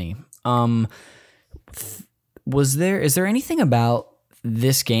so funny. Is there anything about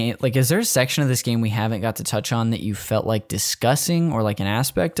this game? Like, is there a section of this game we haven't got to touch on that you felt like discussing, or like an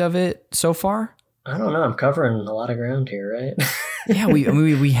aspect of it so far? I don't know. I'm covering a lot of ground here, right? Yeah,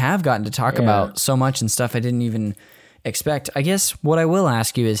 we have gotten to talk about so much and stuff I didn't even expect. I guess what I will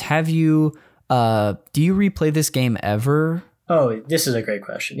ask you is, do you replay this game ever? Oh, this is a great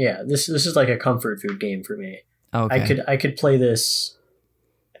question. Yeah, this is like a comfort food game for me. Okay. I could play this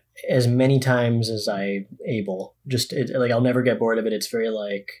as many times as I able. Just like I'll never get bored of it. It's very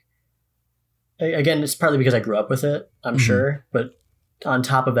like, again, it's partly because I grew up with it, I'm sure, but on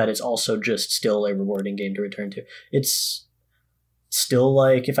top of that, it's also just still a rewarding game to return to. It's still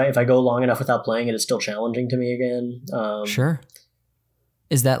like if I go long enough without playing it, it's still challenging to me again. Sure.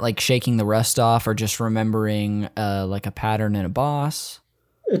 Is that like shaking the rust off, or just remembering like a pattern in a boss?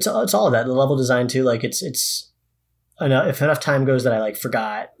 It's all of that. The level design too. Like it's if enough time goes that I like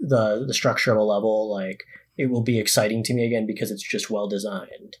forgot the structure of a level, like it will be exciting to me again because it's just well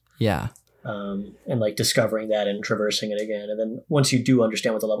designed. Yeah. And like discovering that and traversing it again, and then once you do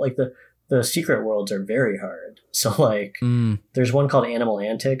understand what the level, like the secret worlds are very hard. So like there's one called Animal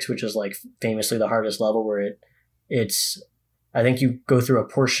Antics, which is like famously the hardest level, where it's I think you go through a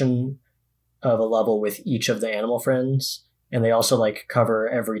portion of a level with each of the animal friends, and they also like cover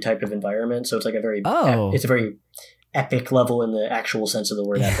every type of environment. So it's like it's a very epic level in the actual sense of the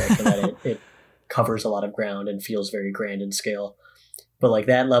word epic, and that it covers a lot of ground and feels very grand in scale. But like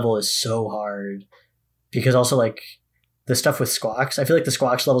that level is so hard because also like the stuff with squawks, I feel like the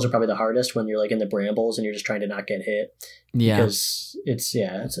squawks levels are probably the hardest when you're like in the brambles and you're just trying to not get hit. Yeah. Because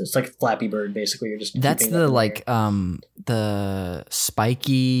it's like Flappy Bird basically. You're just that's the like the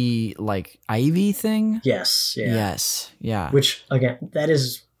spiky like ivy thing. Yes. Yeah. Yes. Yeah. Which again, that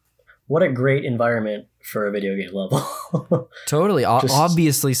is what a great environment for a video game level. Totally.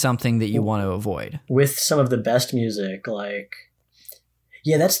 Obviously something that you want to avoid. With some of the best music, like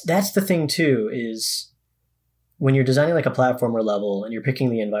yeah, that's the thing too, is when you're designing like a platformer level and you're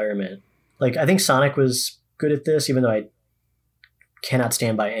picking the environment, like I think Sonic was good at this, even though I cannot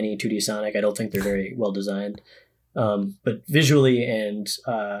stand by any 2D Sonic. I don't think they're very well designed. But visually and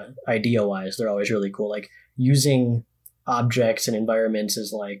idea wise, they're always really cool. Like using objects and environments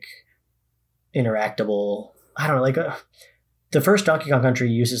as like interactable. I don't know, like the first Donkey Kong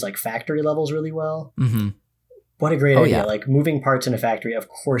Country uses like factory levels really well. Mm-hmm. What a great idea. Yeah. Like moving parts in a factory, of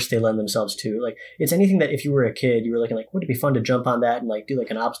course they lend themselves to. Like it's anything that if you were a kid, you were looking like, would it be fun to jump on that and like do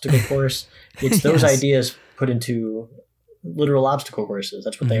like an obstacle course? It's those ideas put into literal obstacle courses.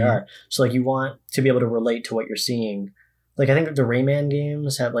 That's what they are. So like you want to be able to relate to what you're seeing. Like I think the Rayman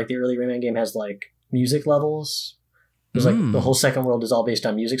games have like the early Rayman game has like music levels. There's like the whole second world is all based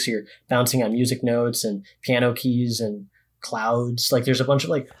on music. So you're bouncing on music notes and piano keys and clouds. Like there's a bunch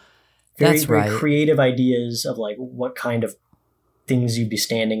of like very creative ideas of like what kind of things you'd be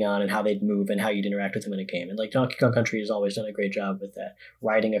standing on and how they'd move and how you'd interact with them in a game. And like Donkey Kong Country has always done a great job with that.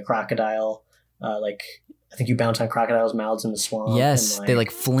 Riding a crocodile, like I think you bounce on crocodiles' mouths in the swamp. Yes, and, like, they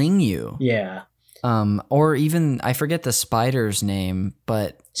like fling you. Yeah. Or even I forget the spider's name,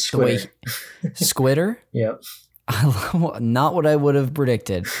 but Squitter. Squitter? Yep. Not what I would have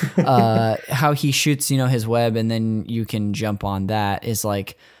predicted. How he shoots, his web and then you can jump on that is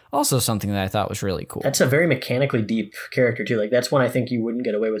like also something that I thought was really cool. That's a very mechanically deep character too. Like that's one I think you wouldn't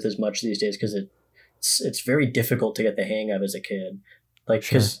get away with as much these days because it's very difficult to get the hang of as a kid. Like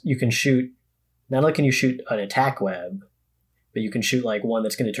because you can shoot, not only can you shoot an attack web, but you can shoot like one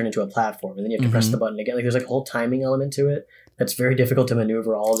that's going to turn into a platform, and then you have to press the button again. Like there's like a whole timing element to it that's very difficult to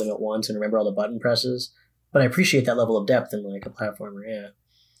maneuver all of them at once and remember all the button presses. But I appreciate that level of depth in like a platformer. Yeah,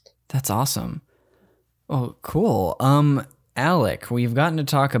 that's awesome. Oh, cool. Alec, we've gotten to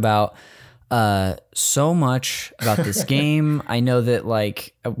talk about so much about this game. I know that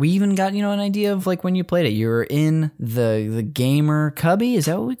like we even got an idea of like when you played it. You were in the Gamer Cubby. Is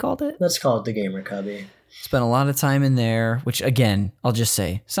that what we called it? Let's call it the Gamer Cubby. Spent a lot of time in there, which again, I'll just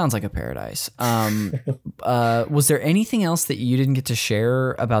say, sounds like a paradise. Was there anything else that you didn't get to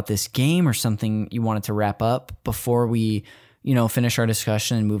share about this game or something you wanted to wrap up before we, finish our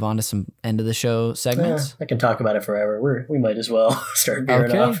discussion and move on to some end of the show segments? I can talk about it forever. We might as well start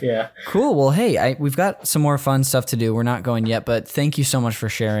veering off. Yeah. Cool. Well, hey, we've got some more fun stuff to do. We're not going yet, but thank you so much for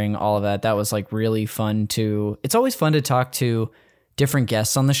sharing all of that. That was like really fun it's always fun to talk to different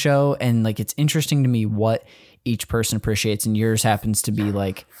guests on the show, and like it's interesting to me what each person appreciates, and yours happens to be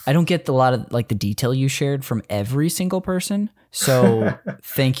like I don't get a lot of like the detail you shared from every single person, so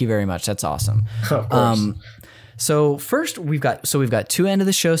thank you very much. That's awesome. Of course. So first we've got two end of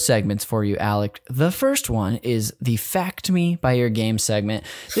the show segments for you, Alec. The first one is the Fact Me by Your Game segment.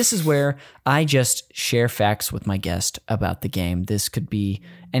 This is where I just share facts with my guest about the game. This could be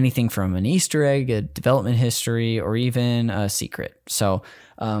anything from an Easter egg, a development history, or even a secret. So,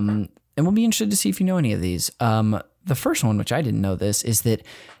 and we'll be interested to see if you know any of these. The first one, which I didn't know this, is that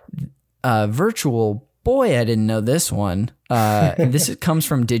Virtual Boy, I didn't know this one. This comes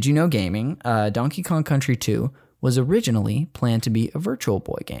from Did You Know Gaming. Donkey Kong Country 2 was originally planned to be a Virtual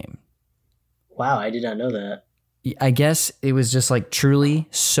Boy game. Wow, I did not know that. I guess it was just like truly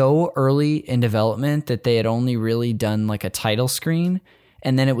so early in development that they had only really done like a title screen,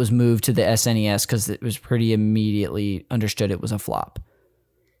 and then it was moved to the SNES because it was pretty immediately understood it was a flop.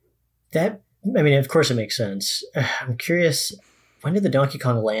 Of course it makes sense. I'm curious, when did the Donkey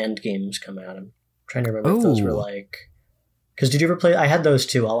Kong Land games come out? I'm trying to remember if those were like... Because did you ever play... I had those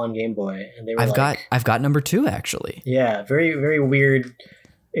two all on Game Boy, and they were I've got number 2, actually. Yeah, very, very weird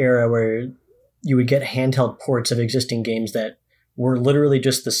era where you would get handheld ports of existing games that were literally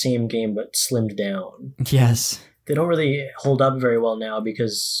just the same game but slimmed down. Yes. They don't really hold up very well now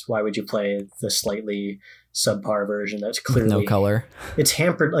because why would you play the slightly subpar version that's clearly... No color. It's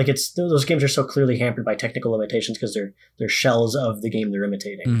hampered, like those games are so clearly hampered by technical limitations because they're shells of the game they're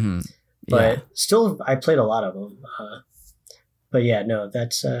imitating. Mm-hmm. But still, I played a lot of them. But yeah, no,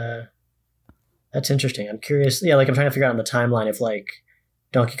 that's interesting. I'm curious. Yeah, like I'm trying to figure out on the timeline if like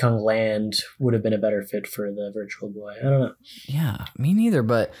Donkey Kong Land would have been a better fit for the Virtual Boy. I don't know. Yeah, me neither.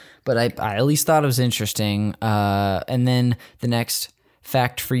 But I at least thought it was interesting. And then the next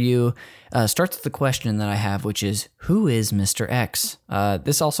fact for you starts with the question that I have, which is, who is Mr. X?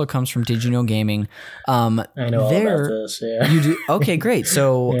 This also comes from Did You Know Gaming. I know all about this, yeah. You do? Okay, great.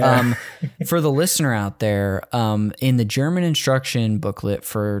 So for the listener out there, in the German instruction booklet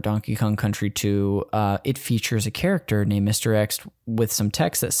for Donkey Kong Country 2, it features a character named Mr. X with some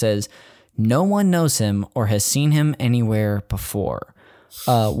text that says, no one knows him or has seen him anywhere before.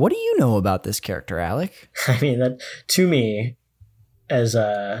 What do you know about this character, Alec? I mean, that to me, as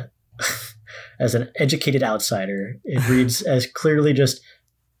an educated outsider, it reads as clearly just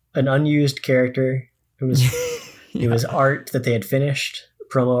an unused character. It was art that they had finished,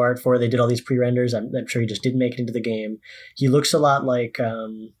 promo art for. They did all these pre-renders. I'm sure he just didn't make it into the game. He looks a lot like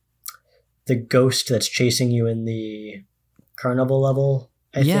the ghost that's chasing you in the carnival level.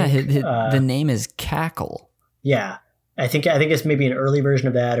 I think. The name is Cackle. Yeah, I think it's maybe an early version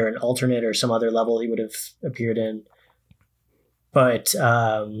of that or an alternate or some other level he would have appeared in. But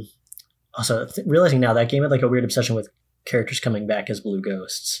also realizing now that game had like a weird obsession with characters coming back as blue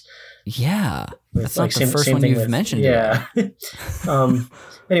ghosts. Yeah, that's like not the first one you've mentioned. Yeah.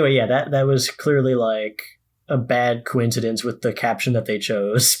 Anyway, yeah, that was clearly like a bad coincidence with the caption that they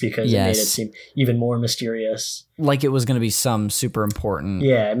chose because it made it seem even more mysterious. Like it was going to be some super important.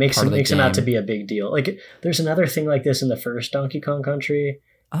 Yeah, it makes him out to be a big deal. Like there's another thing like this in the first Donkey Kong Country.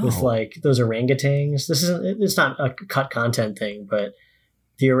 With like those orangutans. It's not a cut content thing, but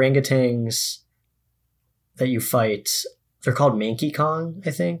the orangutans that you fight, they're called Manky Kong,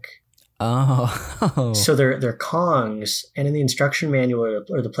 I think. Oh. So they're Kongs, and in the instruction manual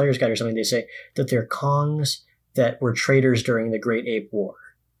or the player's guide or something, they say that they're Kongs that were traders during the Great Ape War.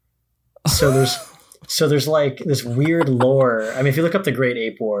 So there's like this weird lore. I mean, if you look up the Great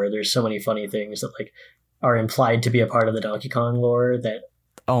Ape War, there's so many funny things that like are implied to be a part of the Donkey Kong lore that...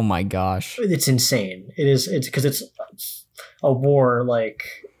 Oh my gosh. It's insane. It's because it's a war, like...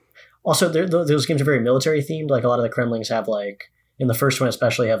 Also, those games are very military themed. Like, a lot of the Kremlings have, like... In the first one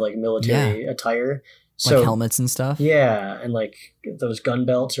especially, have, like, military attire. So, like helmets and stuff? Yeah, and, like, those gun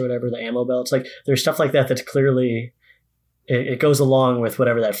belts or whatever, the ammo belts. Like, there's stuff like that that's clearly... It goes along with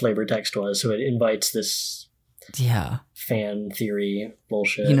whatever that flavor text was, so it invites this... Yeah. Fan theory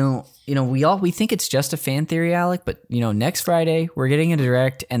bullshit. You know, we think it's just a fan theory, Alec, but next Friday we're getting a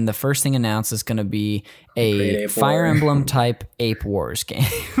direct, and the first thing announced is going to be a Fire Emblem type Ape Wars game.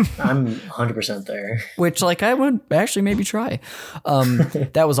 I'm 100% there. Which, like, I would actually maybe try.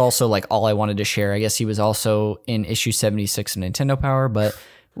 That was also like all I wanted to share. I guess he was also in issue 76 of Nintendo Power, but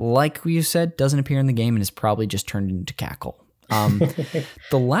like you said, doesn't appear in the game and is probably just turned into Cackle. The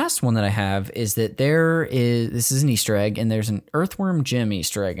last one that I have is that this is an Easter egg, and there's an Earthworm Jim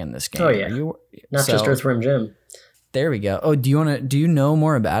Easter egg in this game. Oh yeah, not just Earthworm Jim. There we go. Oh, do you know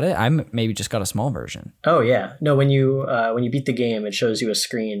more about it? I maybe just got a small version. Oh yeah, no. When you beat the game, it shows you a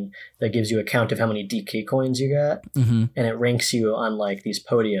screen that gives you a count of how many DK coins you got, and it ranks you on like these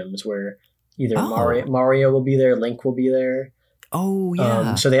podiums where either Mario will be there, Link will be there. Oh,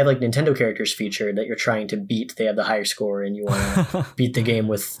 yeah. So they have like Nintendo characters featured that you're trying to beat. They have the higher score and you want to beat the game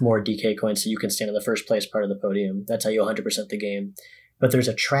with more DK coins so you can stand in the first place part of the podium. That's how you 100% the game. But there's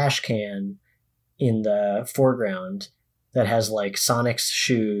a trash can in the foreground that has like Sonic's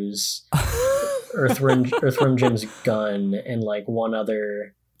shoes, Earthworm Jim's gun, and like one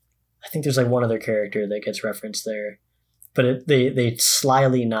other... I think there's like one other character that gets referenced there. But they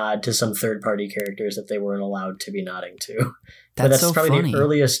slyly nod to some third-party characters that they weren't allowed to be nodding to. That's so probably funny. The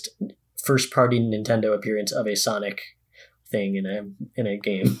earliest first-party Nintendo appearance of a Sonic thing in a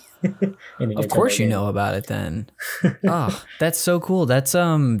game. Of course you know about it then. Oh, that's so cool. That's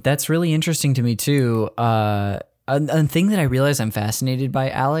really interesting to me too. A thing that I realize I'm fascinated by,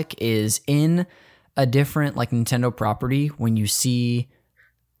 Alec, is in a different like Nintendo property when you see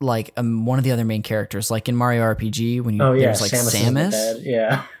like one of the other main characters, like in Mario RPG when there's like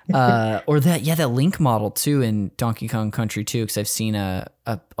Samus, or that Link model too in Donkey Kong Country 2, because I've seen a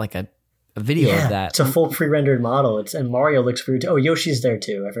video of that. It's a full pre-rendered model. And Mario looks weird. Oh, Yoshi's there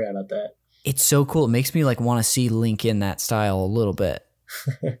too. I forgot about that. It's so cool. It makes me like want to see Link in that style a little bit.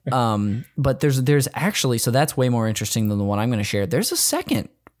 But there's actually, so that's way more interesting than the one I'm going to share. There's a second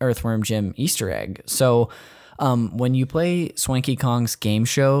Earthworm Jim Easter egg. So when you play Swanky Kong's game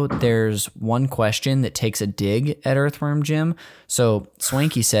show, there's one question that takes a dig at Earthworm Jim. So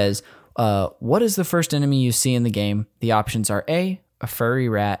Swanky says, what is the first enemy you see in the game? The options are A, a furry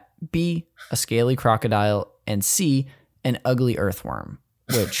rat, B, a scaly crocodile, and C, an ugly earthworm,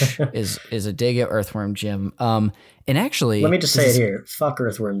 which is a dig at Earthworm Jim. And actually, let me just say it here. Fuck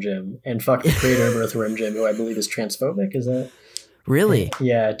Earthworm Jim, and fuck the creator of Earthworm Jim, who I believe is transphobic. Is that... Really?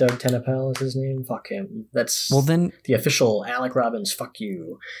 Yeah, Doug Tenapel is his name. Fuck him. That's the official Alec Robbins. Fuck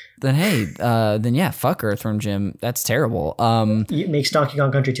you. Then hey, fuck Earthworm Jim. That's terrible. It makes Donkey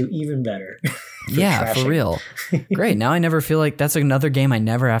Kong Country 2 even better. For real. Great. Now I never feel like that's another game I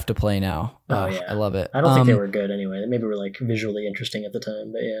never have to play now. Oh yeah, I love it. I don't think they were good anyway. Maybe were like visually interesting at the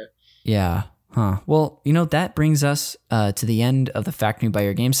time, but yeah. Yeah. Huh. Well, that brings us to the end of the Fact Me by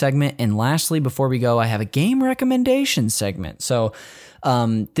Your Game segment. And lastly, before we go, I have a game recommendation segment. So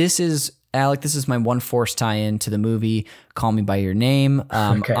this is, Alec, this is my One Force tie-in to the movie Call Me By Your Name.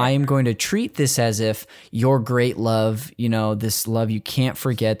 Okay. I am going to treat this as if your great love, this love you can't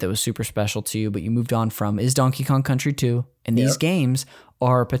forget that was super special to you, but you moved on from, is Donkey Kong Country 2. And these games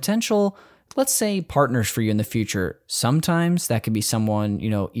are potential, let's say, partners for you in the future. Sometimes that could be someone,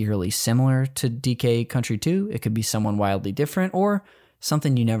 eerily similar to DK Country 2. It could be someone wildly different or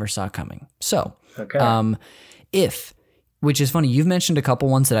something you never saw coming. So, which is funny, you've mentioned a couple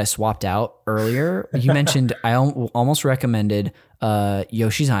ones that I swapped out earlier. You mentioned, I almost recommended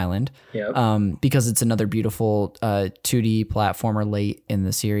Yoshi's Island because it's another beautiful 2D platformer late in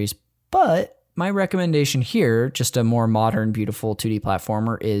the series. But my recommendation here, just a more modern, beautiful 2D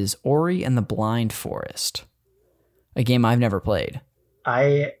platformer, is Ori and the Blind Forest, a game I've never played.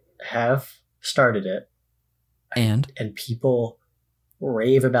 I have started it, and people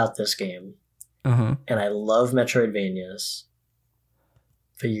rave about this game, and I love Metroidvanias.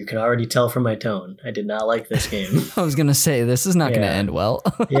 But you can already tell from my tone, I did not like this game. I was gonna say this is not gonna end well.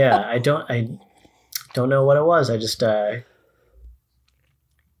 Yeah, I don't know what it was. I just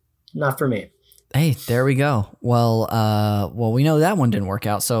not for me. Hey, there we go. Well, we know that one didn't work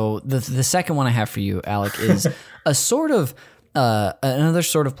out. So the second one I have for you, Alec, is a sort of another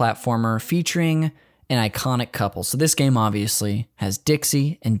sort of platformer featuring an iconic couple. So this game obviously has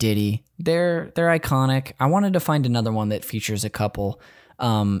Dixie and Diddy. They're iconic. I wanted to find another one that features a couple,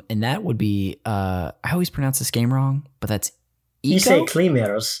 and that would be I always pronounce this game wrong, but that's Ico? Issei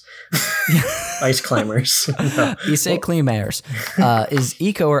Climbers. Ice climbers. No. Issei Climbers is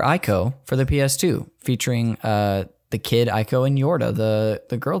Ico or Ico for the PS2, featuring the kid Ico and Yorda,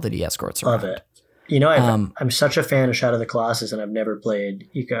 the girl that he escorts around. Love it. I'm such a fan of Shadow of the Colossus, and I've never played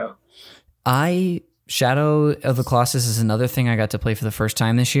Ico. Shadow of the Colossus is another thing I got to play for the first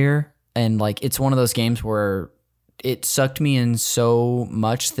time this year, and like it's one of those games where it sucked me in so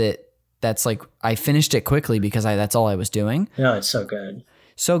much that's like I finished it quickly because that's all I was doing. No, it's so good.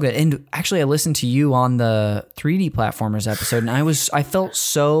 So good. And actually I listened to you on the 3D platformers episode, and I felt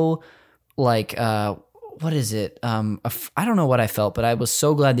so like what is it? I don't know what I felt, but I was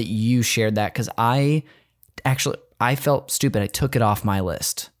so glad that you shared that, because I felt stupid. I took it off my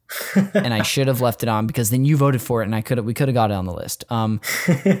list. And I should have left it on, because then you voted for it, and we could have got it on the list.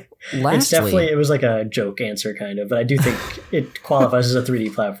 Lastly, it was like a joke answer kind of, but I do think it qualifies as a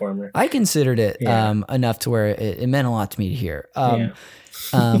 3D platformer. I considered it enough to where it meant a lot to me to hear. But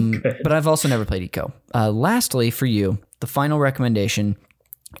I've also never played Ico. Lastly, for you, the final recommendation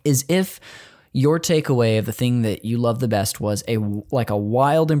is, if your takeaway of the thing that you love the best was a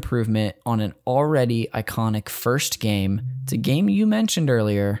wild improvement on an already iconic first game. It's a game you mentioned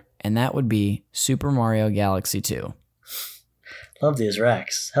earlier, and that would be Super Mario Galaxy 2. Love these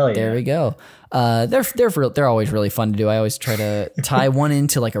racks. Hell yeah. There we go. They're always really fun to do. I always try to tie one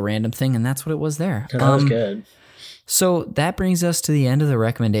into like a random thing, and that's what it was there. That was good. So that brings us to the end of the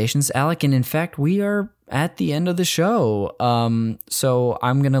recommendations, Alec, and in fact, we are at the end of the show. So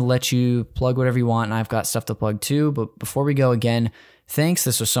I'm going to let you plug whatever you want, and I've got stuff to plug too. But before we go, again, thanks.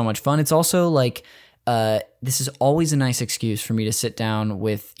 This was so much fun. It's also like this is always a nice excuse for me to sit down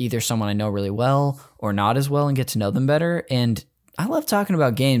with either someone I know really well or not as well and get to know them better. And I love talking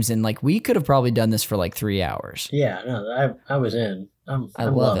about games, and like we could have probably done this for like 3 hours. Yeah, no, I was in. I'm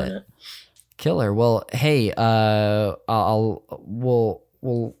love loving it. Killer. Well, hey, we'll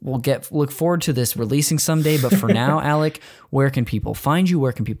look forward to this releasing someday. But for now, Alec, where can people find you?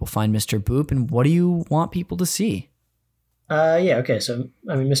 Where can people find Mr. Boop? And what do you want people to see? Yeah, okay. So,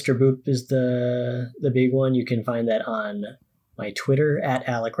 I mean, Mr. Boop is the big one. You can find that on my Twitter at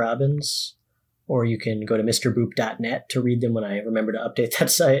Alec Robbins, or you can go to mrboop.net to read them when I remember to update that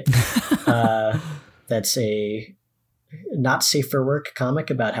site. That's a not safe for work comic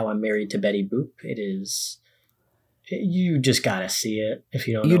about how I'm married to Betty Boop. It is. You just gotta see it if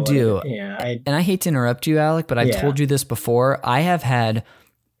you don't know. You do. Yeah. And I hate to interrupt you, Alec, but I told you this before. I have had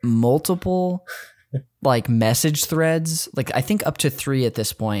multiple like message threads, like I think up to 3 at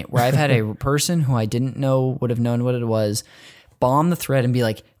this point, where I've had a person who I didn't know would have known what it was bomb the thread and be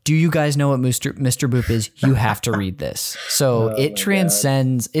like, do you guys know what Mr. Boop is? You have to read this. So it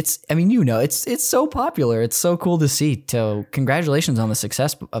transcends. God. It's so popular. It's so cool to see. So congratulations on the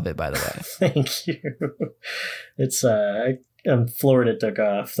success of it, by the way. Thank you. It's I'm floored it took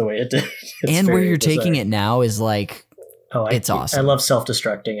off the way it did. And where you're taking it now is like, it's awesome. I love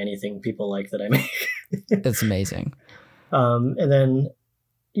self-destructing anything people like that I make. It's amazing. And then,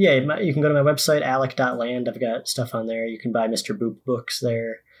 yeah, you can go to my website, alec.land. I've got stuff on there. You can buy Mr. Boop books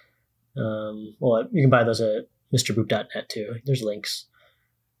there. Well, you can buy those at mrboop.net too. There's links.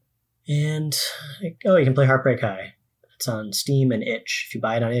 And, you can play Heartbreak High. It's on Steam and Itch. If you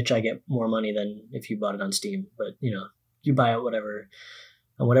buy it on Itch, I get more money than if you bought it on Steam. But, you buy it on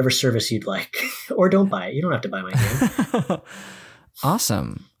whatever service you'd like. Or don't buy it. You don't have to buy my game.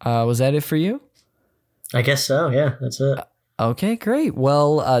 Awesome. Was that it for you? I guess so. Yeah, that's it. Okay, great.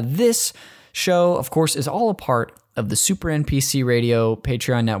 Well, this show, of course, is all a part of the Super NPC Radio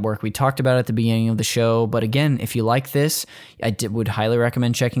Patreon network. We talked about it at the beginning of the show, but again, if you like this, I would highly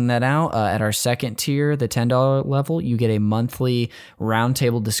recommend checking that out. At our second tier, the $10 level, you get a monthly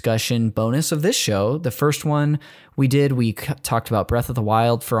roundtable discussion bonus of this show. The first one we talked about Breath of the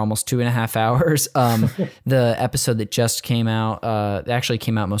Wild for almost 2.5 hours. The episode that just came out, actually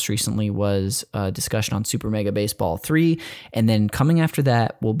came out most recently, was a discussion on Super Mega Baseball 3, and then coming after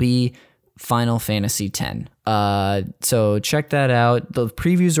that will be Final Fantasy X. So check that out. The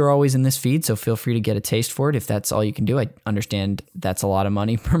previews are always in this feed, so feel free to get a taste for it if that's all you can do. I understand that's a lot of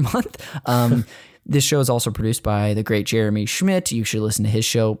money per month. This show is also produced by the great Jeremy Schmidt. You should listen to his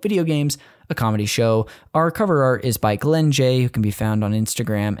show, Video Games, a comedy show. Our cover art is by Glenn J, who can be found on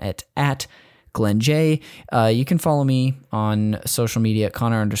Instagram at Glenn J. You can follow me on social media at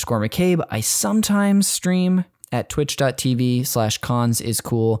Connor_McCabe. I sometimes stream at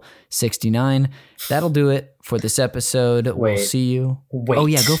twitch.tv/consiscool69. That'll do it for this episode. We'll see you. Wait. Oh,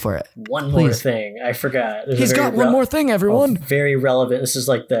 yeah, go for it. One more thing. I forgot. He's got one more thing, everyone. Very relevant. This is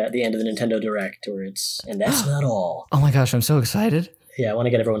like the end of the Nintendo Direct where and that's not all. Oh my gosh, I'm so excited. Yeah, I want to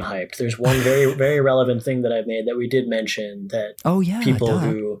get everyone hyped. There's one very, very relevant thing that I've made that we did mention that people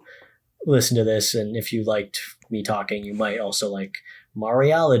who listen to this, and if you liked me talking, you might also like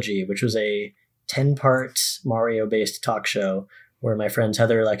Mariology, which was a 10-part Mario-based talk show where my friends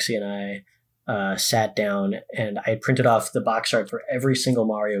Heather, Alexi, and I sat down, and I printed off the box art for every single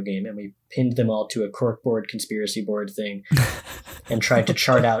Mario game, and we pinned them all to a corkboard conspiracy board thing and tried to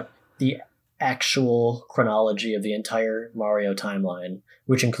chart out the actual chronology of the entire Mario timeline,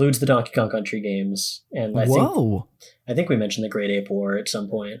 which includes the Donkey Kong Country games. And I think we mentioned the Great Ape War at some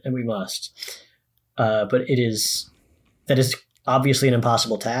point, and we must. But that is obviously an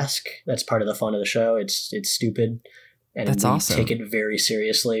impossible task. That's part of the fun of the show. It's stupid, and that's awesome. Take it very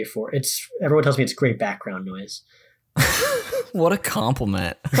seriously. Everyone tells me it's great background noise. What a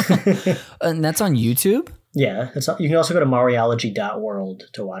compliment. And that's on YouTube? Yeah, you can also go to mariology.world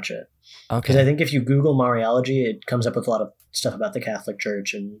to watch it. Okay. Because I think if you Google Mariology, it comes up with a lot of stuff about the Catholic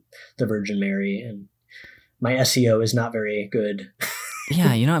Church and the Virgin Mary, and my SEO is not very good.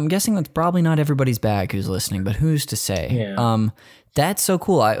 Yeah, I'm guessing that's probably not everybody's bag who's listening, but who's to say? Yeah. That's so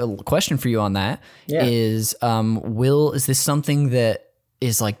cool. A question for you on that is, is this something that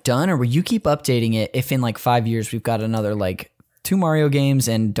is like done, or will you keep updating it if in like 5 years we've got another like 2 Mario games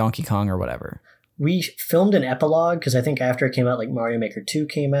and Donkey Kong or whatever? We filmed an epilogue because I think after it came out, like Mario Maker 2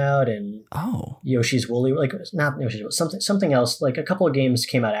 came out, and Yoshi's Woolly, like not Yoshi's, something else, like a couple of games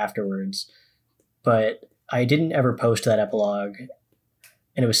came out afterwards, but I didn't ever post that epilogue.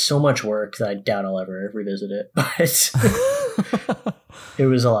 And it was so much work that I doubt I'll ever revisit it. But it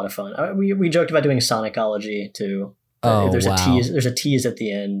was a lot of fun. We joked about doing Sonicology too. Oh, There's wow. a tease. There's a tease at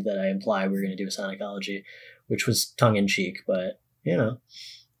the end that I imply we're going to do a Sonicology, which was tongue in cheek, but you know.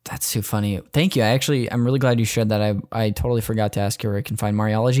 That's too funny. Thank you. I'm really glad you shared that. I totally forgot to ask you where I can find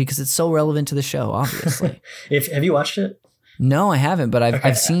Mariology because it's so relevant to the show, obviously. Have you watched it? No, I haven't, but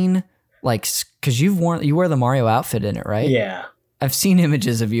I've seen like, because you wear the Mario outfit in it, right? Yeah. I've seen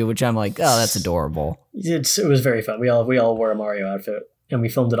images of you, which I'm like, oh, that's adorable. It was very fun. We all wore a Mario outfit, and we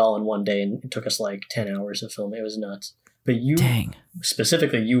filmed it all in one day, and it took us like 10 hours to film. It was nuts. But Dang.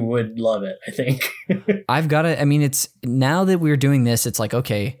 Specifically, you would love it, I think. I've got to, I mean, it's now that we're doing this, it's like,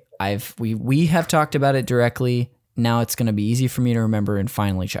 okay, we have talked about it directly. Now it's going to be easy for me to remember and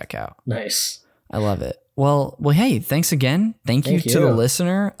finally check out. Nice. I love it. Well, hey, thanks again. Thank you to the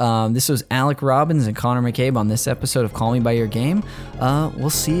listener. This was Alec Robbins and Connor McCabe on this episode of Call Me By Your Game.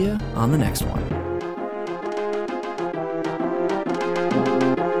 We'll see you on the next one.